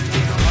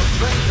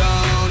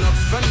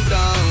 Up and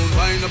down,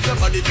 wind up your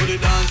body to the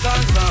dance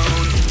and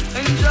sound.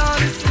 Enjoy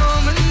this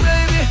moment,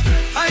 baby.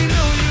 I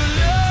know you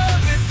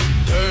love it.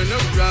 Turn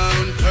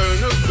around,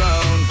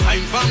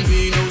 fine for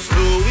me, no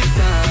slow it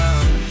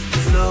down,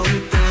 slow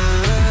it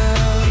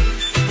down.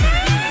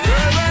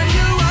 Girl, when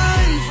you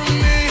whine for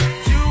me,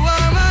 you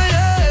are my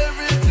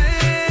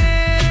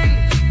everything.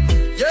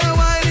 Your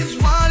wine is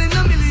 1 in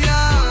a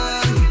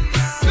million.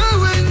 Girl,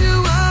 when you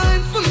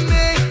whine for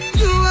me,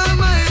 you are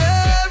my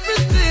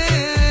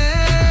everything.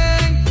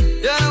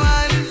 Your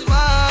wine is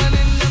 1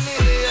 in a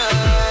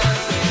million.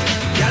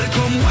 Girl,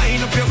 come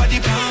wind up your body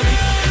for me.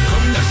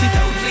 Come dash it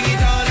out, fling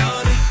it all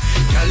on me.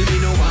 Girl, me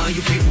no want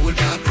you feel hold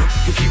back.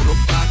 You feel rock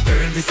back,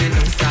 girl, me say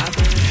don't stop.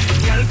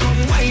 Girl,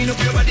 come wind up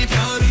your body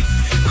for me.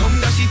 Come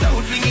dash it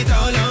out, fling it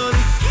all on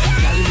me.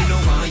 Girl, me no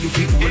want you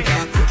feel hold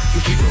back. You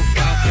feel rock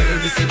back, girl,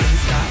 me say don't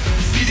stop.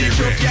 DJ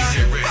Truck, yeah,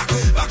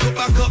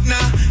 back up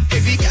now.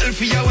 Every girl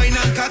for your wine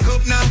and cock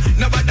up now.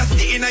 Nobody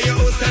stay in your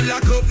house and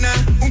lock up now.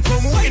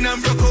 Come wine and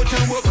broke out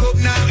and woke up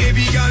now.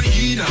 Every girl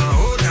in,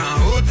 hold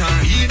on,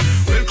 in.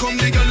 Welcome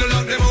the girl,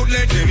 lock them out,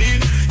 let them in.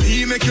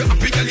 He make you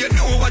happy, girl, you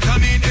know what I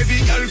mean. Every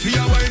girl for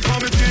your wine,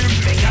 come with him.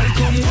 Girl,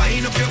 come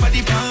wine up your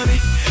body for me.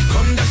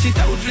 Come dash it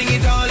out, fling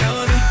it all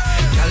on me.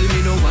 Girl, me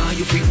no want you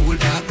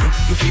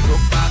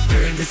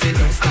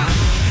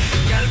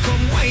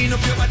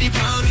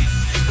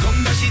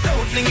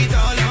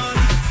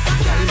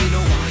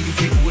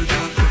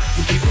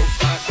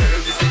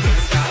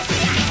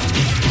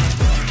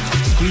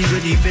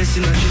deepest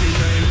in a chilly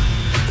time.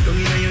 Don't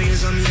in your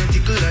ears on me a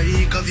tickle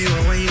like. Have you a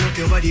wine up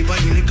your body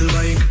nickel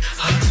bike.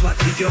 Hot swat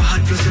if you're hot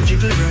plus a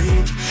jiggle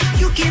right.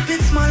 You keep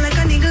it small like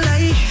a niggle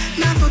like.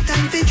 Not no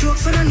time for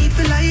jokes, so no need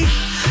for like.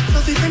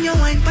 Love it when you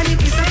wine,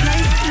 panic is a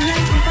place.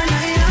 Like if I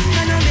lie, I'm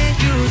gonna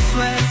make you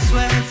sweat,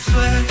 sweat,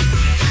 sweat.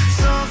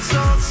 Soak,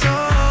 soak,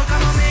 soak.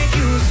 I'ma make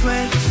you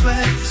sweat,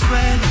 sweat,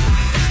 sweat.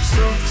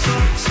 Soak,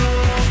 soak,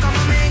 soak.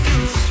 I'ma make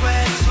you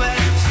sweat,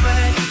 sweat,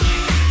 sweat.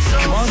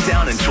 Come on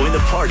down and join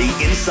the party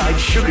inside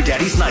Sugar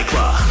Daddy's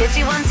nightclub.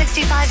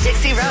 5165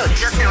 Dixie Road,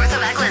 just north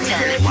of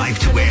Eglinton. Live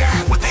to air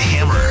with the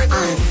Hammer.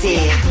 On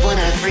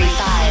C1035.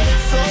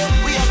 So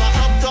we have a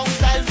uptown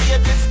style for your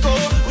disco.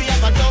 We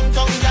have a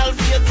downtown gal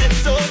for your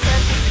tiptoes.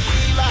 And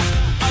Diva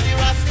and the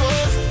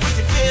Rascals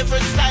with your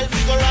favorite style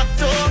for your rock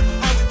to.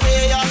 And the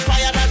way you're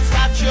fire and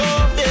statue.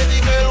 Baby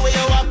girl, where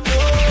you up to?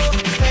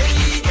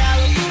 Hey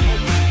gal,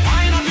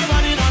 wind up your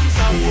body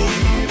non-stop.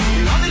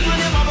 Love it when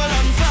you bubble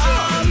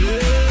non-stop.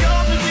 Your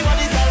pretty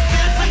body's all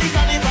fit for the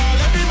carnival.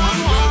 Everyone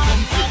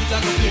wants.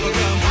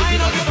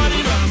 Wind up your body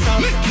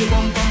non-stop.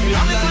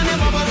 Love it when you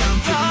bubble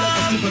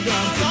non-stop.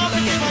 Your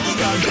pretty body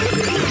girl.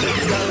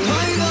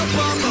 Wind up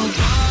on my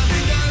body,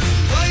 girl.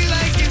 Why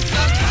like it's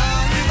a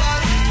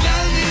carnival?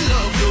 Girl, me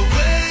love the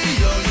way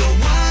you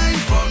wine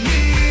for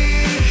me.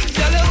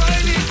 Girl, your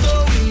wine is so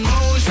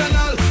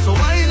emotional. So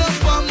wind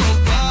up on my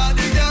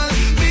body, girl.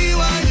 Me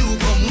while you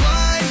come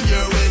wine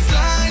your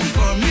waistline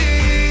for me.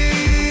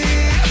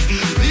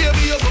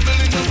 Baby, you're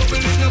bubbling,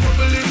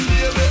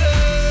 baby.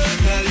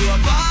 Girl, you a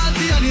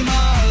party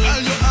animal.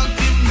 Girl, you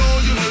active, no,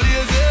 you no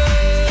lazy.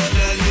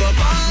 Girl, you a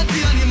party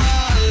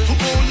animal. To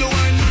own your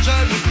wine, you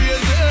drive me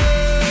crazy.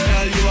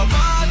 Girl, you a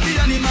party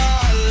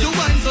animal. You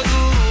wine so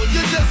good,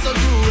 you just so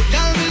good.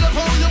 Girl, me love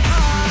how you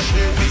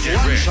party.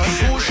 One shot,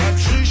 two shot,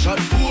 three shot,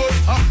 four.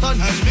 After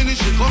 9 minutes,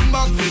 she come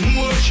back for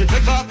more. She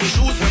take off the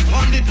shoes and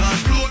pound it on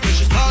floor. Then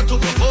she start to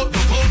go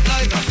out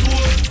like a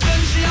sword.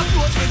 Then she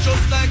approach me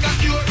just like a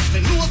cure. Me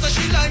know that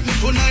she like me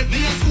tonight,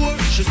 me a score.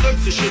 She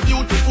sexy, she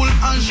beautiful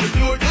and she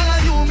pure. Girl, I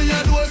you me a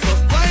door, so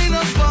wind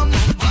up on my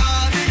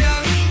body,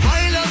 girl.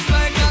 Wind up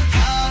like a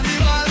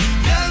carnival.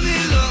 Girl, me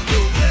love the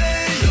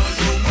way you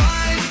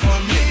wine for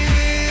me.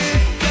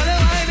 Girl,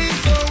 your wine is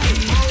so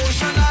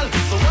emotional.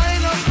 So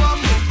wind up on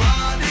my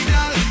body,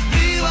 girl.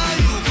 Me while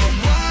you come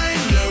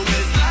wine your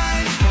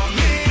waistline for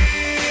me.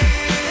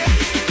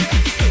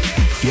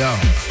 Yo,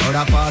 how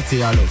that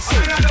party I look so?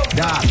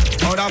 Dad,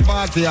 how that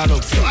party I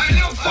look so?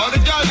 How the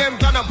girl them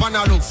turn up and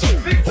I look so?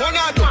 What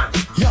I do?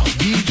 Yo,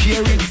 DJ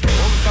RITZ.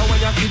 So when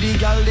you feel the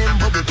girl them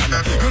bubble pan.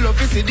 You love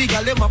to see the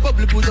girl them a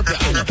bubble put up your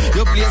hand.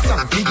 You play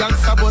song, the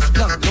gangsta bus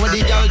blank. Know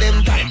the girl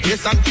them time, play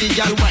song, the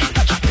girl wine.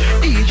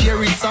 DJ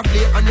RITZ a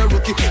play on the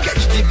rookie.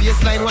 Catch the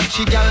bassline, watch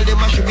the girl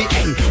them a should be.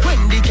 Hey, when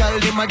the girl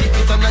them a dip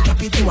it and a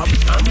drop it, you a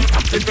bit and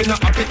if you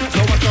not happy,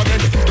 so what you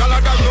then? Girl a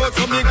dash out,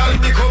 so me girl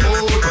me come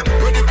out.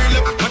 When you feel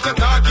it, what you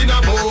talking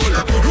about?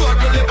 Road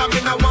me live and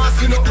me no want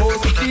see no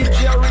house.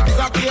 DJ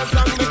RITZ a play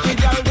song, make the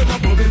girl them a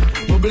bubble.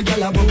 Bubble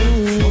girl a bubble,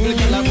 bubble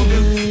girl a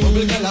bubble,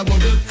 bubble girl a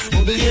bubble,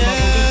 bubble girl a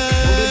bubble,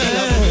 bubble girl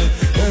a bubble,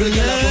 bubble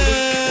girl a bubble.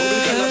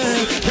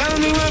 Tell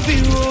me what you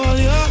roll,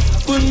 yo.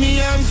 Put me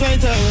arms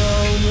right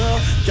around, yo.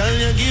 Can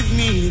you give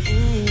me the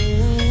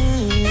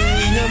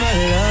in my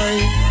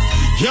life?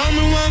 Tell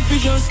me what you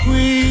just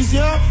squeeze,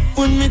 yo.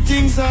 Put me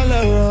things all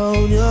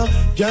around, yo.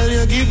 Can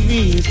you give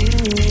me the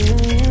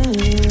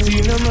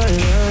in my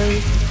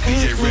life?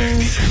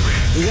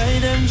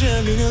 Ride and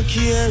jam, me no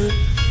care.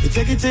 You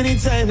take it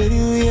anytime,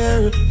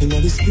 anywhere. You know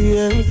the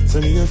square, so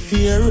me no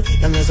fear.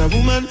 And as a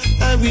woman,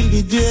 I will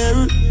be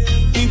there.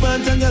 Me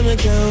want a girl, me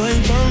can't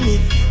wine for me.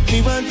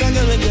 Me want a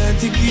girl, me can't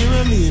take care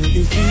of me. And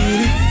you feel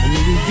it, and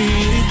you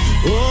feel it.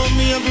 Oh,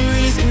 me have to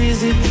really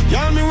squeeze it.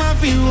 Y'all me want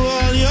to feel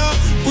all, yo.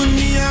 Put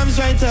me arms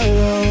right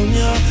around,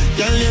 yo.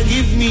 Girl, you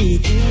give me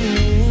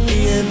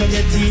me ever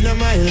get in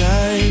my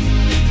life.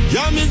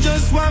 Y'all me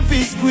just want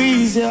to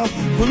squeeze, yo.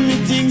 Put me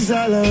things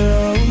all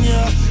around,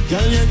 yo.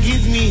 Girl, you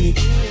give me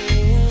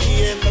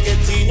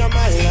in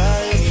my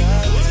life.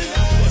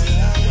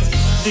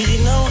 Do you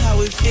know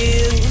how it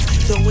feels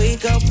to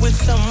wake up with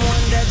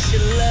someone that you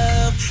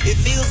love? It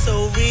feels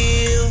so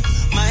real.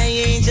 My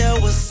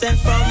angel was sent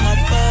from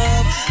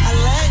above. I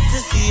like to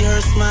see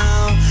her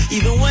smile.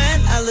 Even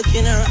when I look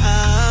in her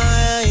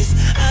eyes,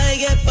 I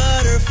get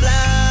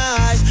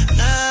butterflies.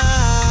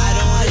 I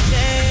don't wanna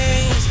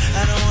change.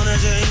 I don't wanna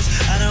change.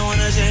 I don't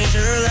wanna change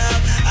her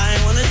love. I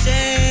wanna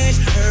change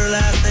her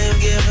last name,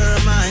 give her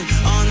mine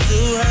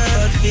onto her.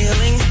 But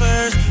feelings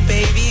first,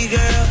 baby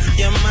girl,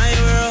 you're my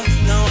world,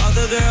 no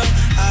other girl.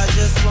 I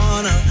just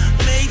wanna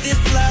make this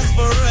last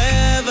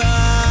forever.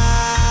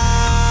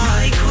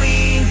 My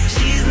queen,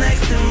 she's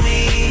next to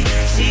me,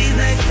 she's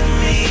next to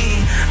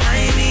me.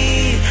 I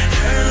need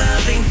her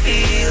loving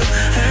feel,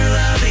 her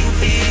loving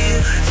feel.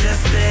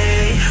 Just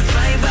stay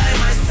right by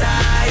my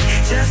side,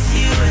 just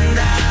you and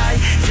I,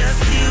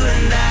 just you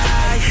and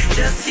I,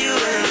 just you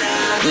and I.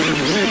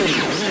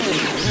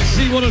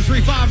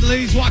 C1035 1035. The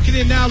ladies walking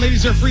in now.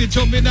 Ladies are free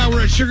until midnight.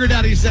 We're at Sugar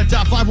Daddy's at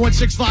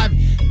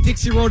 5165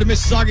 Dixie Road in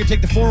Mississauga.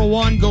 Take the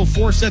 401. Go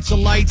 4 sets of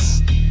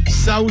lights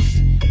south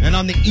and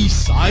on the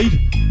east side.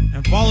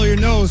 And follow your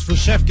nose for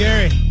Chef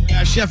Gary.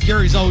 Yeah, Chef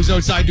Gary's always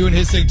outside doing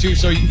his thing too,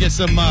 so you can get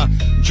some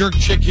jerk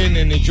chicken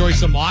and enjoy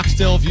some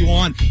oxtail if you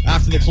want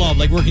after the club.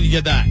 Like, where can you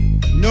get that?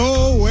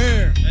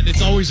 Nowhere. And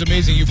it's always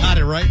amazing. You've had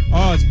it, right?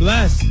 Oh, it's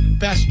blessed.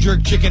 Best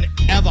jerk chicken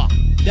ever.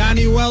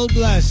 Danny, well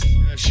blessed.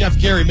 Chef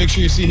Gary, make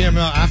sure you see him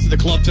after the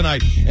club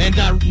tonight. And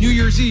New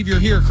Year's Eve, you're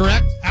here,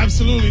 correct?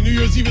 Absolutely. New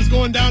Year's Eve is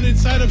going down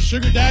inside of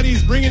Sugar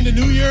Daddy's, bringing the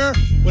new year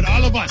with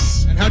all of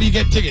us. And how do you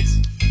get tickets?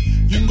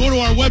 You can go to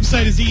our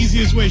website is the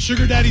easiest way,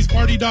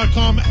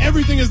 sugardaddiesparty.com.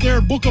 Everything is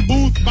there. Book a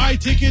booth, buy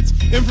tickets,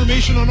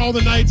 information on all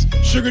the nights,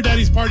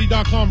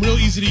 sugardaddiesparty.com. Real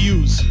easy to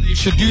use. You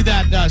should do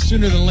that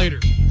sooner than later.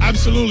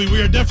 Absolutely.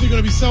 We are definitely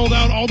going to be sold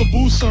out. All the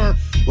booths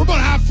we're about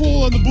half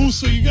full on the booth,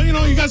 so you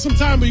got some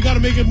time, but you got to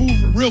make it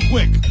move real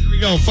quick. Here we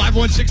go.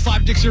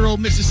 5165 Dixie Road,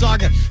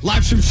 Mississauga.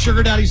 Live from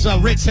Sugar Daddy's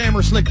Ritz,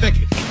 Hammer, Slick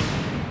Picket.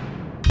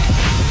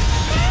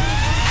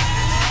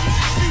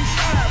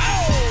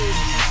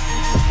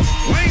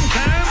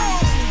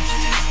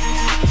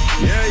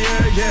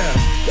 Yeah.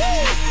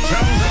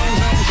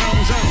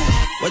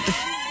 What the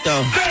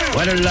though?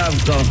 Where the love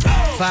go?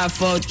 5,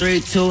 4,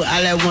 3, 2,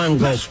 I let one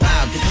go.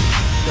 Wow, get the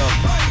though.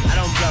 I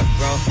don't bluff,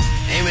 bro.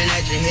 Aiming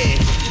at your head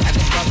like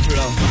a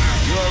buffalo.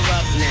 You're a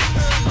roughneck,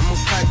 I'm a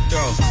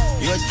cutthroat.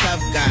 You're a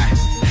tough guy.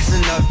 That's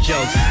enough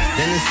jokes.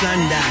 Then the sun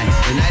died.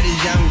 The night is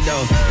young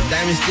though. The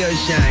diamonds still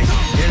shine.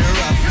 In a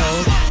rough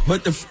hole.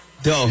 What the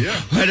though?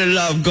 Where the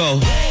love go?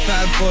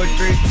 5, 4,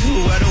 3,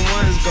 2, where the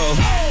ones go?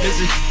 This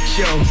is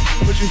show.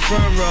 What you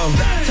from, bro?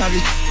 Talking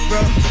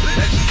bro.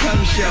 Let you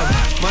come show.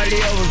 Money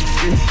over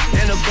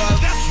and above.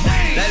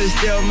 That is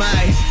still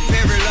my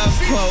favorite love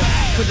quote.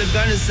 Put the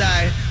gun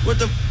aside. What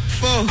the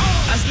for?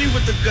 I sleep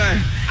with the gun.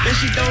 And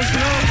she don't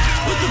know.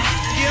 What the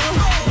yo?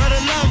 Where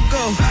the love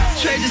go?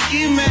 Trade the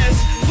ski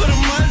mask for the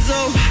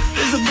muzzle.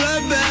 It's a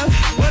bloodbath.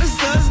 Where the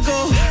suns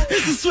go?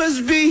 It's the Swiss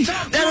beat.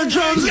 That the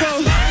drums go.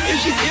 If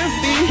she's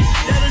iffy,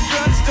 that the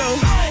drugs go.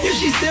 If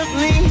she's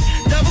simply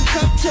double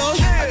cup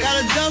toast, I got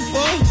a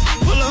duffel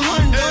full of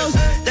hundos.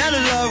 That the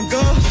love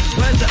go.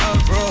 Where's the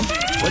up, bro?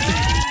 What the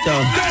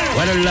though?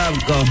 Where the love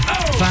go?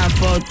 5,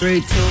 4,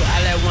 3, 2,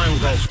 I let one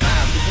go.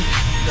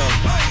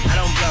 I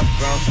don't bluff,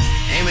 bro.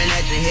 Aiming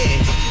at your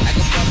head like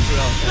a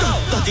buffalo.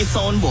 Dirty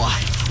sound boy,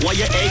 why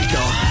you hate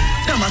though?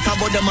 Them a talk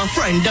about them a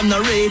friend, them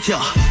no rate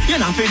you. You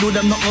not fi do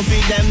them nothing fi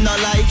them no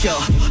like you.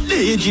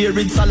 DJ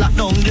RITZ a lock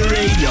down the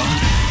radio.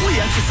 We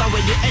a chase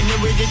with the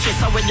anyway, the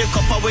chase with the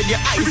cup with the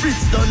ice.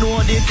 RITZ don't know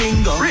the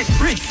thing go.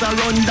 RITZ a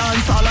run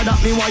dance, all of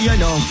that me why you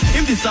know.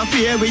 Him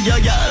disappear with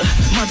your girl,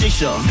 magic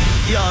show.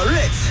 Yo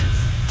RITZ,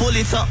 pull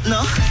it up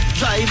now.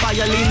 Drive by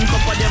your link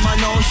up of them a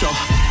no show.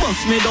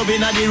 Bust me dub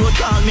inna the road,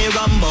 call me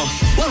Rambo.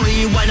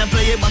 Worry rewind and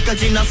play it back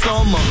at in a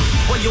slow-mo.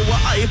 When you a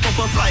hype up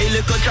a fly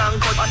like a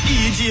junk out. A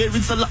DJ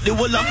RITZ a lock the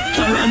whole of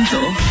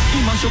Toronto. He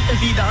mash up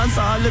every dance,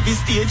 all every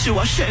stage. You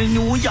a Shell,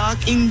 New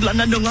York,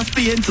 England and down a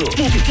Spain too.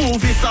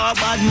 Movies are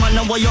bad man,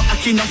 and why you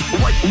acting up?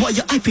 Why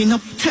you hyping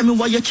up? Tell me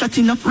why you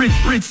chatting up.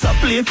 RITZ a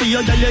play for you,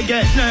 then you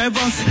get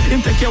nervous.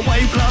 Him take your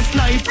wife last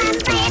night.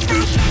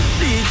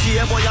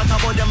 DJ boy, I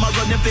talk about them a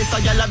run the place.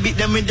 I yell a beat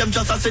them with them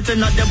just a sitting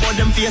at the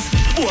bottom face.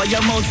 Boy,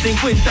 your mouth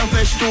stink winter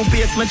fresh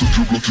toothpaste. Me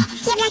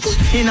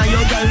inna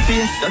your girl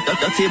face.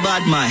 Dirty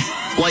bad man.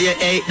 Why you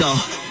hate though?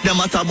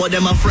 Them a talk about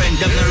them a friend,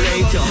 them no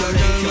rate you.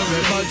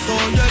 Bad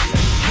song yet.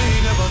 Me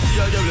never see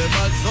a girl with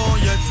bad song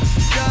yet.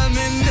 Girl,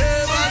 me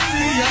never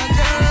see a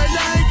girl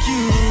like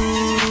you.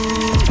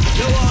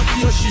 You want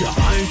to see a she a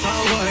ice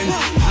and wine,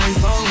 ice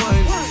and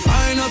wine.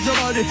 Wine up your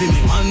body for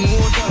me one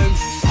more time.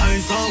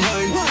 Ice and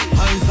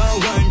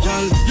wine,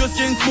 girl. Your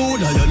skin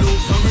smooth and your look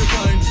so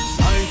refined.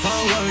 Ice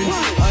and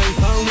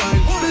wine,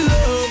 me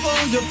love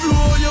how you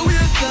flow your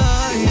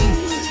waistline.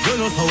 You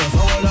know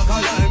sour like a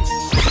lime.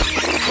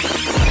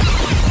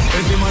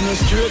 Every man is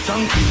straight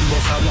and clean,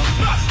 boss a blank.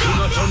 You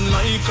not turn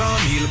like a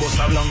meal, boss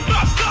a blank.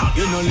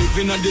 You not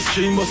living at the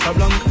stream, boss a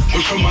blank.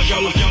 We from a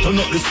gal, turn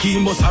up the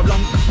scheme, boss a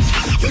blank.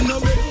 You know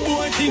big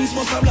boy things,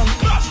 boss a blank.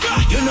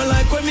 You know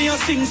like when me a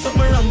sing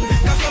something wrong.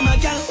 Cause from a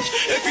gal,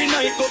 every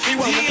night go fi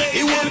one.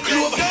 He won't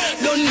club,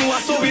 don't know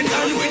what's up in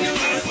time. When you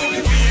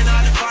pain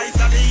all the fights,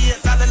 all the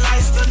hate, all the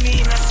lies to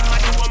me, that's why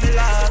you want me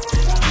love.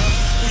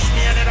 Push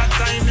me another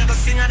time, never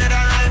sing another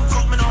rhyme.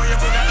 Fuck me now, you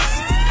feel that.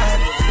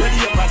 When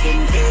you're back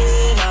in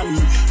pain and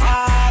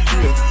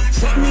heartbreak,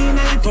 set me in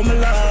a come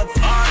alive.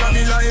 All of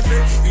me life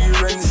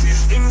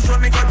experiences, things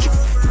when me got you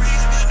free,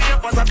 it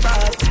was a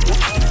bad.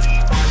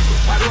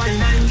 Why do I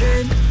mind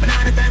drain? But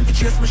now the time to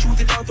chase me, shoot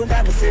it out to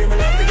die. Me say me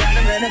love the girl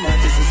and then I'm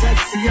just so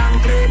sexy and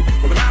clean.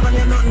 But now I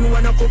nothing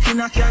when I cook in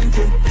a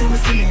canteen. Do me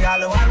see me all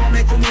the while, I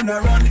make them in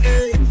a run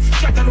in.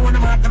 Shut alone,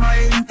 I'm after my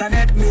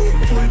internet me.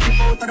 Full keep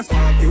out of the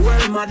party,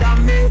 well,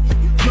 madam me.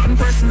 No nothing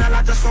personal,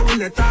 I just go in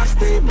the top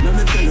statement. Let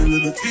me tell you,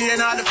 little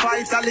pain, all the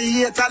fight, all the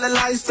hate, all the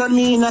lies on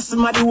me. Now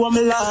somebody want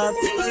me love.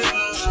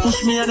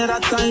 Push me another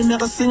time,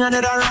 never sing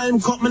another rhyme.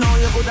 Cut me now,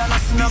 you could have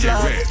lost in a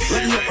blood.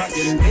 Ready up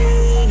again,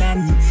 pain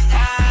and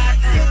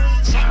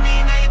heartache. Some me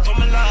now you to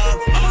me love.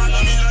 All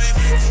of me life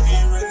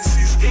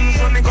experiences, things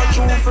when me got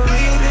through for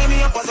real, lay me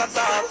up as a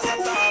top.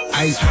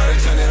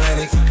 Icebergs on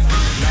Atlantic,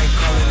 night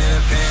calling in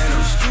a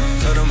phantom.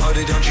 Told them, hold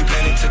it, don't you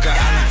panic. Took an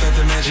island, felt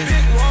the mansion.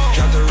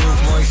 Drop the roof,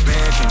 more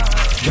expansion.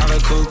 Drive a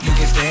coupe, you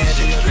can stand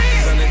it.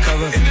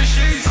 Undercover,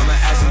 I'm an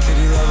ass and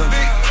titty lover.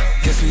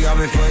 Guess we all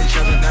been for each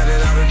other, now that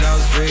all the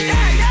dogs free.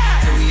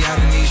 Here we out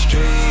in these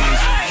streets.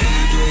 Can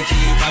you do it, can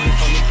you pop it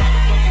for me?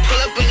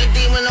 Pull up in the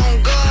demon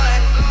on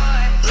guard,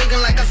 looking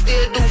like I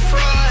still do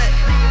fraud.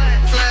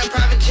 Flying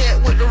private jet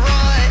with the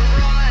rod.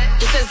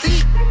 It's that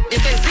Z,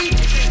 it's that Z.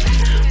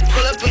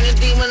 Pull up in the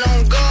demon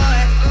on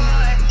guard,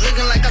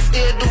 looking like I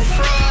still do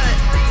fraud.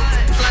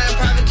 Flying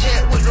private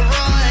jet with the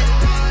rod.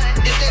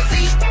 It's that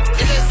Z,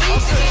 it's that Z.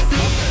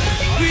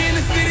 We in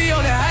the city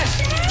on the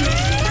hash,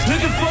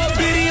 looking for a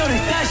biddy on the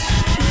dash.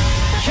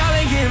 Y'all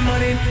ain't getting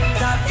money,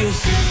 stop this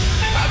shit.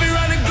 I be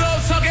round the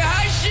globe talking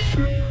high shit.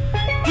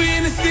 We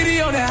in the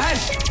city on the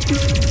hash,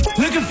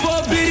 looking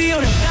for a biddy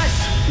on the dash.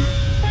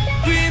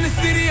 We in the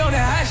city on the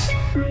hash.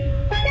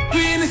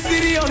 We in the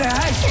city on the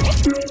hash.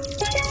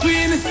 We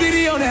in the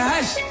city on the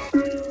hash.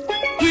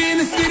 We in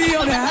the city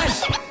on the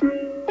hash.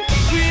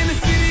 We in the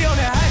city on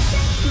the hash.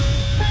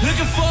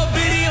 Looking for a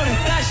biddy on the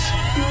dash.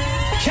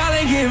 Y'all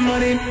ain't getting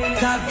money,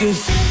 stop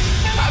this shit.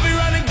 I be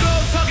round the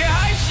globe talking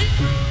high shit.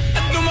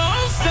 I do my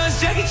own stunts,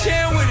 Jackie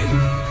Chan with it.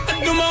 I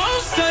do my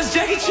own stunts,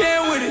 Jackie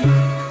Chan with it.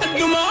 I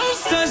do my own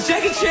stunts,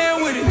 Jackie Chan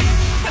with it.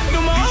 I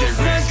do my own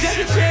stunts,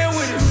 Jackie Chan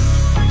with it.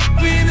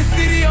 We in the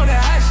city on the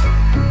hash,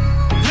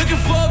 looking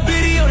for a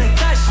biddy on the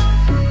dash.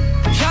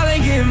 Y'all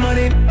ain't getting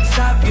money,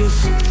 stop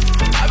this.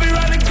 I be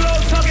round the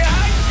globe talking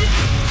high shit.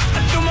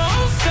 I do my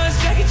own stunts,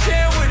 Jackie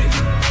Chan with it.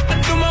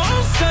 I do my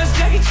own stunts,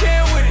 Jackie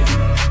Chan with it.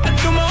 I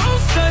do my own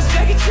stunts,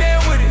 Jackie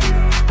Chan with it.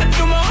 I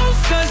do my own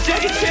stunts,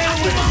 Jackie Chan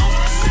with it.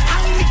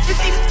 I don't need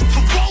 50 to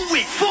roll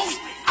with. Folks,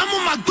 I'm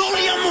on my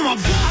goalie, I'm on my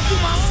ball. I do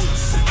my own.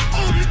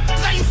 Oh,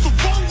 I used to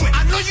roll with.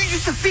 I know you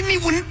used to see me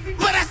with,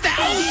 but that's that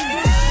old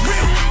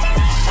real.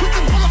 Quick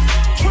to pull up,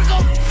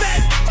 trigger,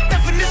 fast.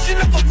 Definition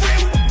of a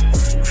real.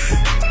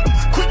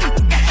 Quick to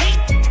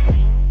hate.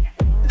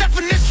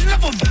 Definition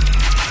of a.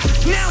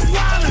 Now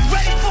wild and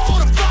ready for all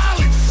the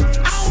violence.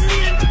 I don't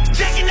need a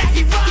jacket that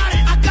he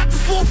riding. I got the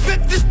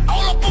 450s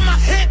all up on my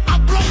head. I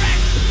blow that.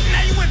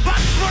 Now you ain't about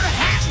to smell the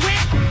hash,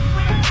 man.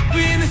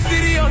 We in the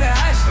city on the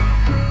hash,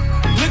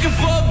 looking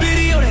for a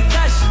biddy on the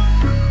dash.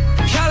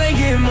 Y'all ain't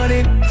getting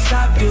money,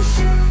 stop this.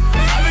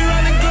 I be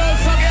round the globe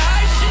talking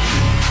high shit.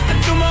 I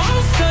do my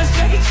own stunts,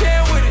 Jackie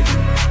Chan with it.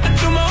 I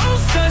do my own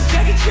stunts,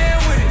 Jackie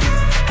Chan with it.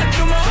 I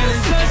do my own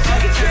stunts,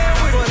 Jackie Chan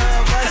with it.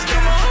 I do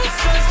my own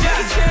stunts,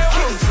 Jackie Chan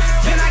with it.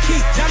 Then I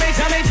keep jumping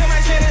to my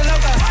shit and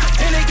loca.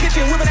 In the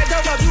kitchen, whipping that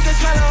dope up, you can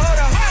smell the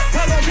odor.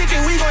 Plug on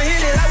pitching, we gon'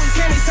 hit it like we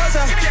Sammy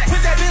Sosa.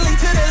 Put that Billy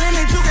to the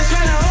limit, you can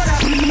smell the odor.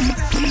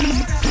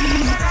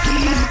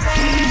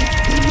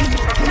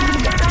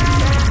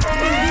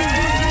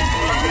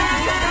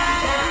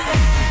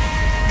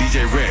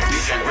 DJ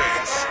RITZ.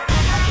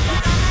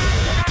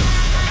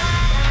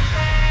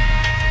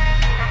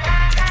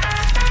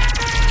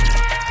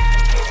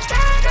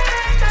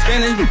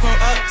 Spanish from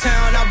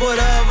uptown, I put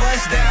a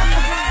bus down.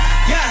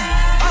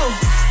 Yeah, oh.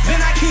 Then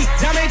I keep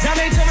jumping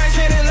to my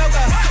shit and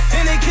loca.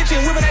 In the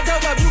kitchen, whipping that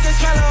dope up, you can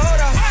smell the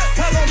odor.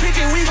 Plug on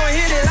pitching, we gon'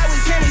 hit it like we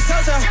Sammy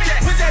Sosa.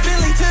 Put that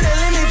Billy to the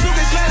limit, you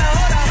can smell the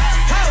odor.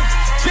 Oh,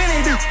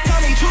 spinning, call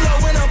me chulo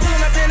when I'm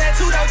pulling up in that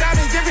two-door.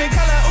 Diamonds different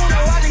color,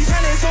 Uno. All these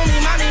hundreds on me,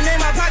 mommy made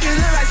my pockets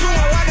look like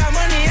sumo. I got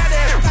money out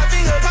there, my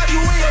finger pop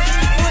you in your.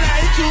 When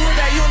I hit you with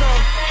that, you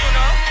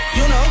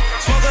know,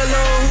 smoke a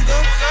little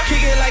hookah,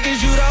 kick it like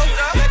it's judo.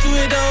 Let you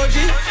hit the OG,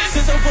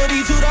 since I'm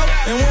 42 though.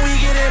 And when we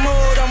get in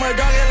mode, I'ma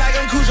dog it like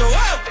I'm Cujo.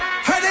 Whoa!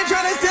 Heard they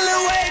tryna steal it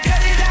away,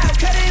 cut it out,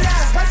 cut it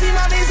out. Spicy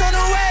mommy's on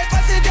the way,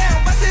 bust it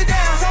down, bust it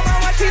down. So my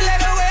watch, she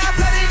let away, I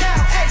flood it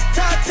down. Hey,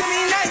 talk to me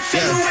nice,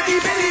 show you what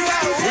these Billy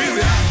round.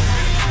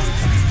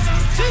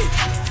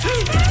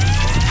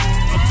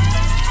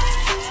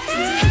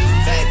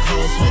 Back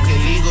home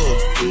smoking legal.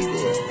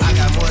 I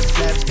got more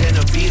slaps than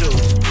the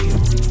Beatles.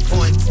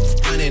 Point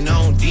running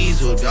on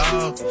diesel,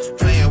 dog.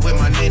 Playing with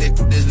my nigga,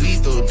 this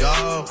lethal,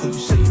 dog. Who you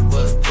say you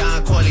was?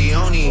 Don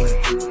Corleone.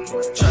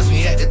 Trust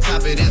me, at the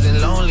top it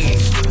isn't lonely.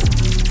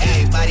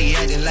 Everybody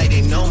acting like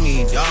they know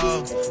me,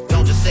 dog.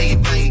 Don't just say it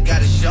now, you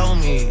gotta show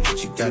me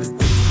what you gotta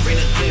do. Bring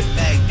the clip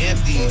back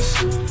empties.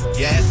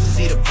 You asked to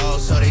see the ball,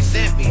 so they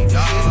sent me,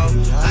 dog.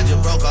 I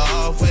just broke her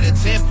off with a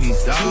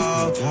 10-piece,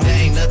 dog. There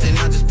ain't nothing,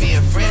 I'm just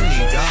being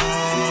friendly,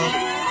 dog.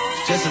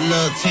 Just a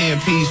little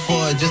 10-piece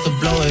for it, just to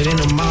blow it in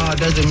the mall.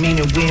 Doesn't mean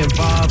that we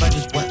involved. I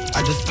just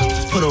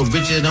put a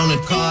Richard on the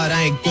card.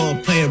 I ain't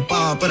going playing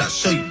ball, but I'll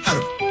show you how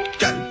to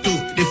gotta do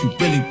it. If you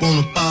really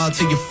wanna fall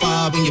till you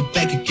fall when you're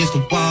back against the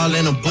wall,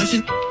 and a bunch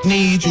of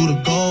need you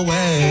to go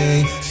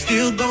away.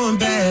 still going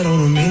bad on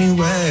them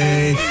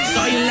anyway.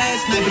 Saw you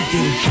last night, but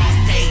didn't talk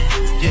day.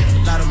 Yeah,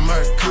 a lot of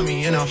murk caught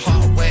me in a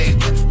hard way.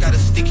 Got a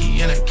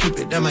sticky and I keep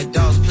it at my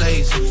dog's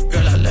place.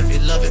 Girl, I left you,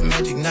 love it,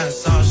 magic, not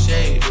all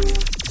shade.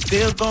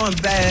 Still going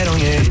bad on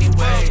you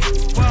anyway.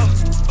 Whoa,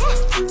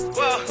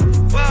 whoa,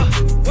 whoa,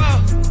 whoa.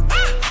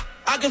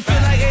 I can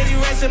feel like 80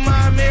 rats in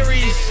my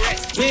Marys.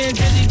 Me and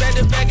Dizzy back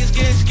to back is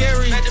getting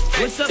scary.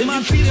 What's up,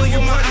 my people?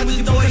 You're watching with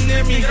your boy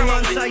near me.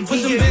 Alongside put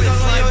some DJ bins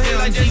RITZ on your Live head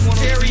like Z1035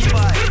 Cherry.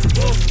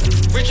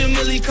 Rich and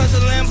Millie cuss a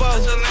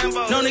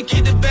Lambo. Known to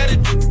keep the better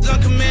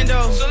on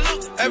commando.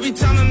 Every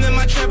time I'm in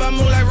my trap, I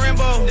move like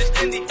Rambo.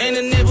 Ain't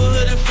a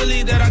neighborhood in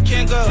Philly that I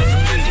can't go.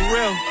 For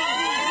real.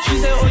 She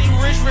said, oh, you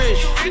rich.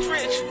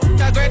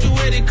 I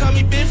graduated, call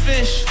me Big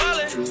Fish.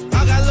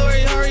 I got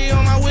Lori Hurry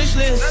on my wish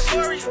list.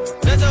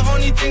 That's the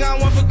only thing I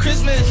want for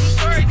Christmas.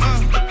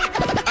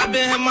 I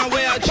been had my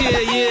way out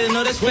here, yeah,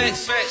 no, that's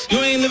facts. You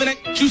ain't living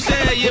that you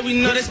said, yeah, we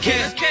know that's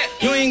cat.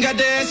 You ain't got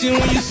the ass in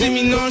when you see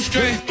me, no, I'm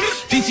straight.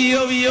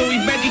 DTOVO, we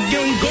back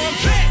again, we going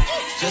back.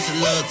 Just a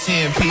little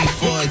 10-piece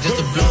for it, just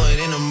to blow it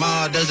in the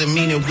mall. Doesn't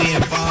mean that we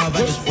involved.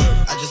 I just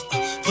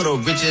put a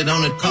Richard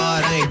on the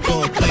card. I ain't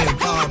going playing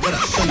ball, but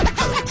I show you.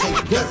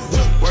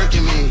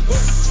 Working me,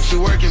 she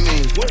working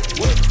me,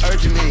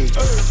 urging me,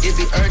 it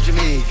be urging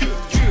me.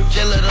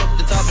 Gel it up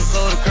the top and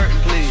close the curtain,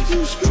 please.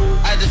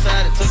 I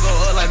decided to go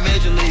up like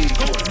Major League.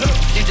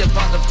 She just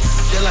popped up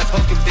just like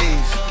pumpkin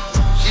beans.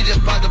 She just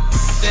popped up,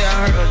 say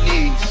I hurt her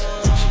knees.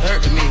 She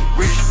hurting me,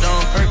 Rich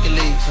Don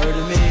Hercules.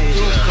 Hurting me.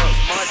 2 cups,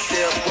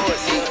 Martell,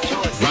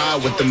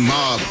 Ride with the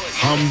mob,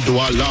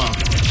 hamdulillah.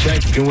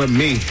 Check in with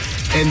me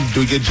and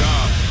do your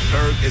job.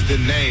 Berg is the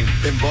name,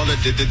 Ben Baller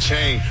did the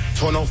chain.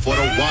 Torno for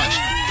the watch,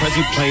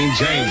 Prezi plain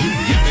Jane.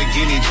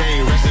 Yamagini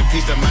chain, rest in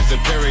peace to my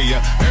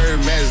superior.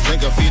 Hermes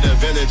link feed a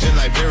village in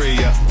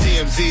Liberia.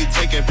 TMZ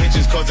taking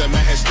pictures causing my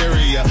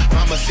hysteria.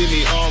 Mama see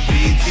me on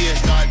BET and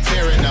start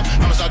tearing up.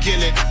 I'ma start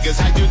killing niggas,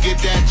 how you get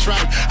that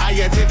tripe? I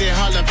attended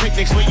Harlem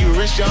picnics when you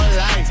risk your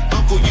life.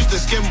 Uncle used to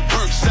skim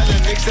work, selling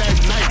nicks at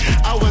night.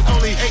 I was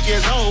only 8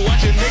 years old,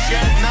 watching Nick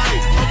at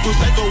night. Uncle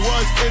Psycho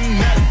was in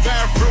that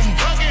bathroom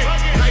bucket.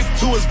 Knife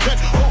to his gut,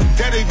 oh,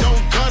 daddy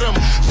don't cut him.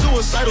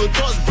 Suicidal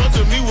thoughts brought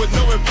to me with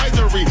no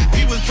advisory.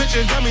 He was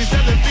pitching dummies,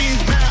 selling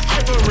fiends, mad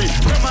ivory.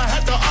 Grandma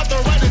had the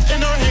arthritis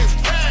in her hands,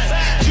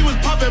 bad. She was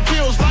popping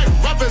pills like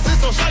rappers in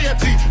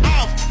society.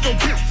 I'll f***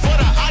 your for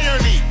the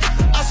irony.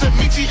 I said,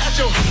 meet you at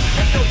your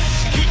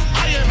keep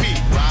eyeing me.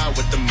 Ride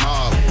with the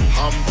mob,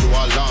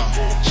 hamdulillah.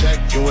 Check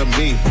you and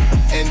me,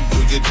 and do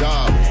your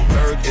job.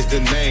 Berg is the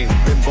name,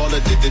 Ben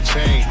Baller did the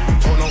chain.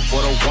 Torno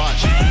for the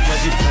watch,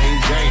 Prezi plain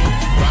Jane.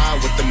 Ride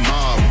with the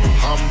mob,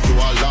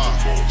 hamdulillah.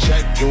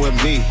 Check you and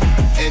me,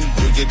 and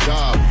do your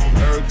job.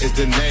 Berg is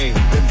the name,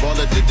 Ben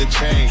Baller did the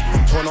chain.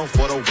 Torno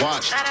for the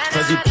watch,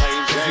 Prezi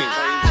plain Jane.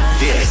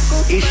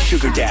 This is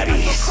Sugar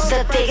Daddies.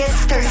 The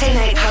biggest Thursday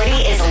night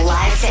party is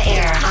live to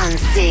air on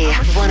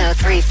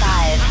Z1035.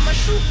 I'ma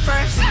shoot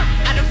first.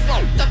 I done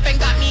fucked up and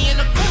got me in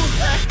a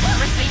boozer.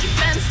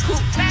 Mercedes-Benz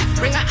coupe,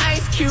 bring an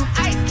ice cube.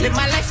 Live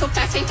my life so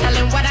fast, ain't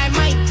telling what I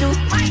might do.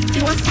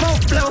 You want smoke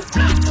blow,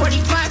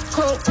 45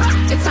 coat.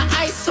 It's an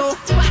ISO,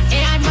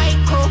 and I might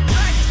go.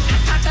 I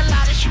talk a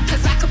lot of shit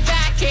cause I could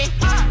back it.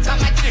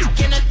 Got my dick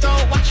in the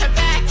throat, watch her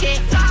back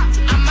it.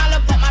 I'm all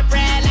about my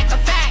bread like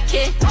a fat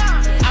kid.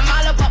 I'm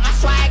all about my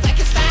swag like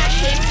it's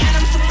fashion. And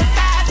I'm super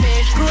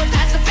savage, grew up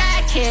as a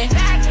bad kid.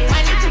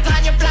 My niggas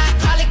on your block,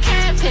 call it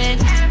camping.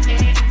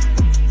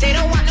 They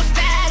don't want no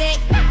static.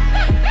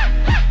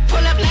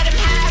 Pull up, let him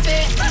have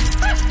it.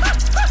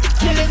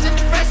 Killers in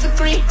the first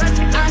degree.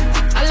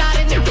 A lot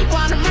of niggas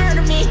wanna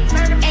murder me.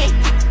 Ay.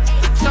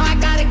 So I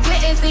got a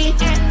glitzy.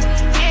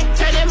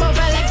 Turn him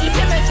over like he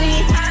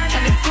Timothy.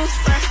 And a goose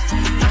fur.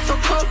 I'm so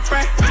cold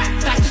fur.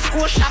 Back to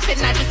school shopping,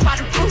 I just bought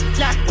a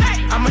ruler.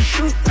 I'ma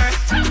shoot first.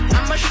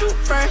 I'ma shoot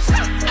first.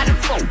 I done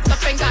fucked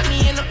up and got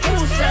me in a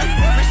cruiser.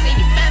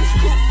 Mercedes-Benz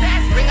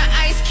coupe. Bring an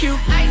ice cube.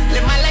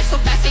 Live my life so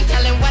fast, ain't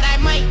telling what I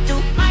might do.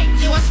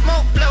 You want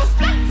smoke blow?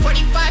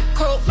 45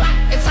 coat.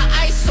 It's an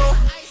ISO.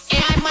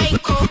 And I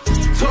might go.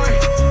 Toy,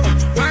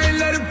 I ain't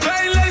let it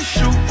play, let it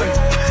shoot.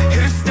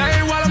 Hit a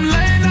stain while I'm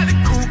laying at the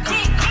coop.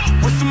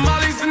 With some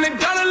mollies and they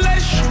gonna let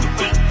it shoot.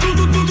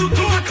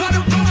 I caught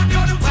it,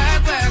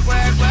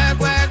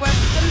 Work.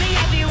 See me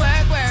heavy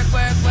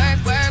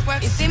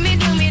work. You see me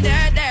do me dirt.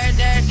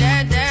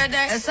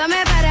 So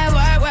me better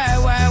work.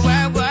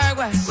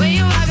 When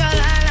you walk a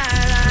line.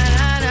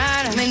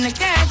 I'm in the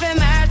cafe,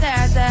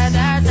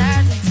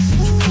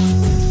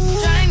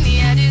 Join me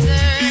at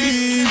dessert.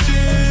 DJ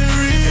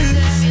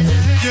RITZ,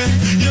 yeah,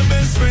 your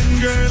best friend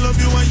girl love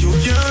you and you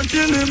can't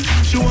tell him.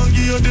 She won't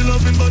give you the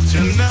loving but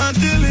you'll not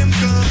tell him.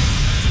 Cause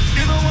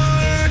you don't want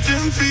to hurt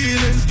him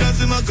feelings. Cause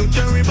him I could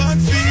carry bad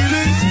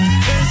feelings.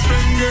 Best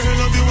friend girl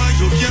love you and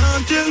you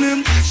can't tell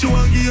him. She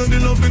won't give you the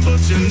loving but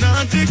you'll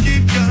not take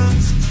it.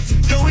 Cause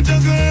don't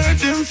hurt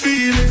him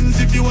feelings.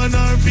 If you want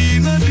her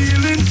feel not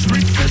dealing.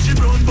 Rick says she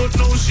brown but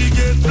no how she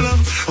get plump.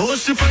 Oh,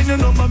 she find your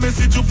number,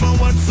 message you for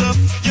WhatsApp.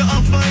 You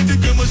have find the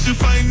game, but she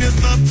find your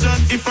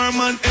Snapchat. If her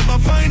man ever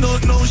find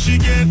out, now she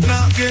get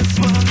knocked, get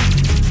swung.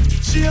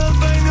 She have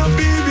find your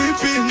BB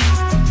pin,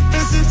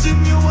 messaging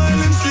you while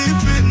I'm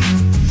sleeping.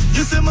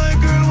 You say, my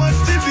girl, what's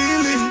the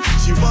feeling?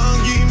 She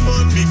want give him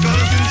but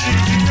because him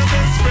cheating. Your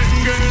best friend,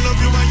 girl,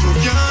 love you and you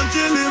can't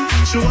tell him.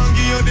 She want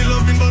give you the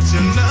loving but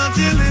you're not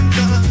telling.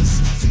 Cause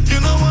you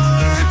know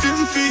I hurt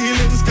him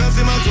feelings. Cause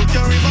him have to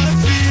carry my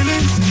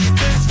feelings.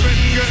 Best friend,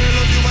 girl,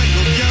 love you and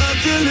you can't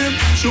tell him.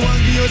 She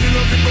want give you the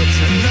loving but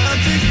you're not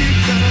taking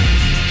time.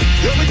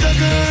 You make her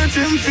hurt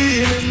him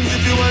feelings.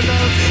 If you wanna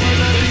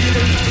feel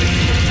it.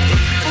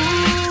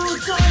 Ooh,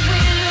 don't we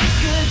look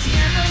good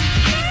together?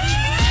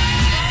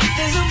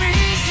 There's a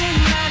reason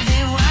why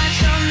they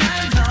watch all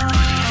night long.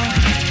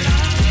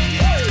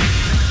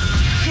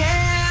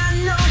 Yeah, I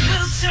know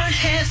we'll turn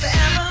heads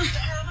forever.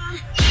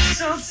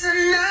 So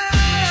tonight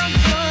I'm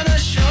gonna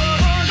show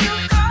you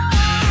all.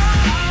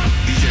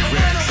 I'm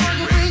gonna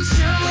argue with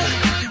you.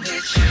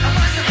 I'm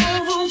about to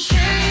whole room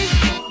change.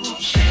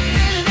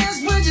 Baby,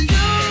 that's what you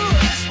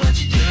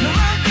do. No,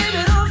 my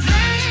baby don't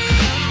play.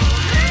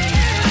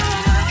 On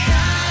my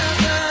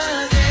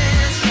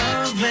confidence, so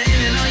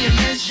blaming on your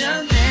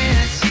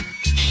measurements.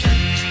 Shut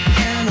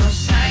down on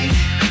sight.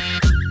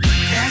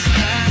 That's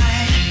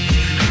right.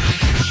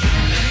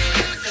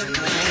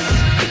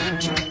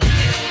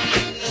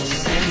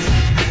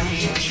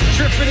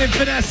 Tripping and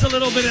finesse a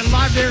little bit and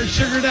live there at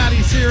Sugar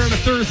Daddy's here on a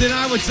Thursday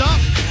night. What's up?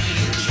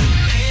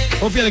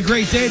 Hope you had a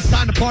great day. It's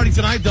time to party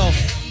tonight, though.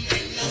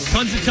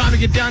 Tons of time to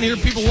get down here.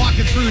 People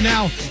walking through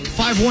now.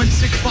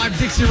 5165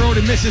 Dixie Road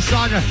in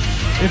Mississauga.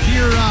 If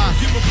you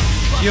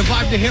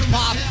vibe to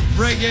hip-hop,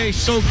 reggae,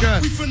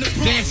 soca,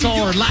 dancehall,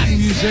 or Latin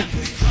music,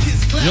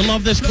 you'll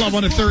love this club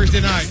on a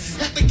Thursday night.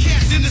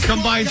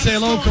 Come by and say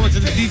hello. Come into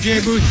the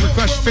DJ booth.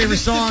 Request your favorite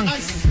song.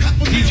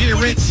 DJ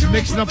RITZ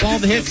mixing up all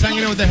the hits,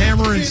 hanging out with the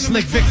Hammer and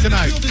Slick Vic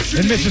tonight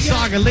in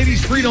Mississauga.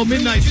 Ladies free till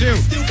midnight too.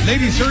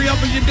 Ladies, hurry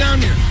up and get down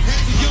here.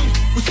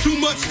 Was too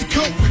much to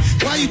cope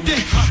with. Why you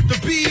think the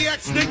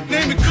BX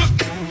nickname it cook?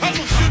 I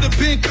should have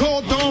been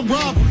called on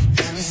robbery,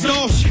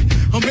 extortion,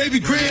 or maybe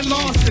grand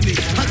larceny.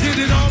 I did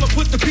it all, I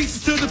put the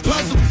pieces to the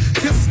puzzle.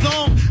 Just as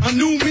long I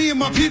knew me and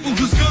my people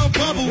was gonna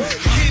bubble.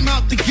 Came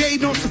out the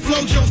gate on some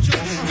flojo.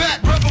 Fat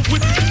rubber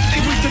with the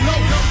it was the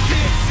logo.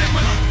 Said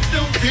my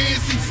don't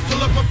dance, he just pull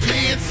up my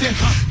pants and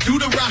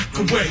do the rock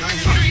away.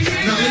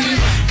 Now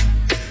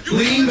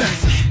lean back,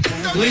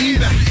 lean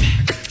back,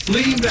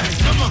 lean back.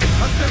 Come on,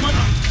 I said my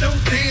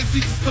don't dance, he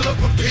just pull up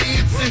my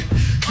pants and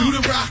do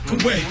the rock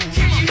away.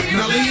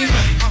 Now lean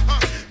back,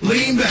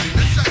 lean back,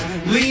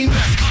 lean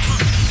back,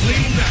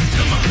 lean back.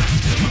 Come on.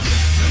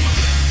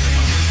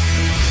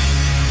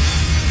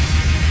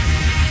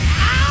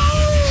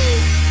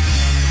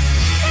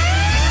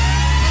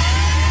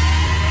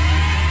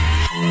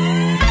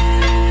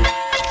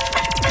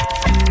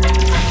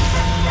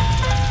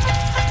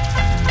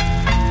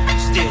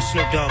 Still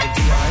Snoop Dogg and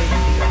D.I.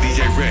 DJ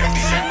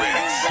RITZ.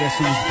 Guess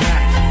who's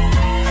back?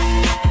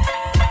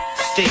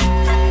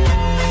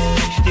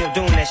 Still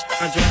doing that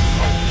shit, Andre?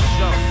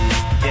 Oh,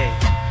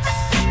 yeah.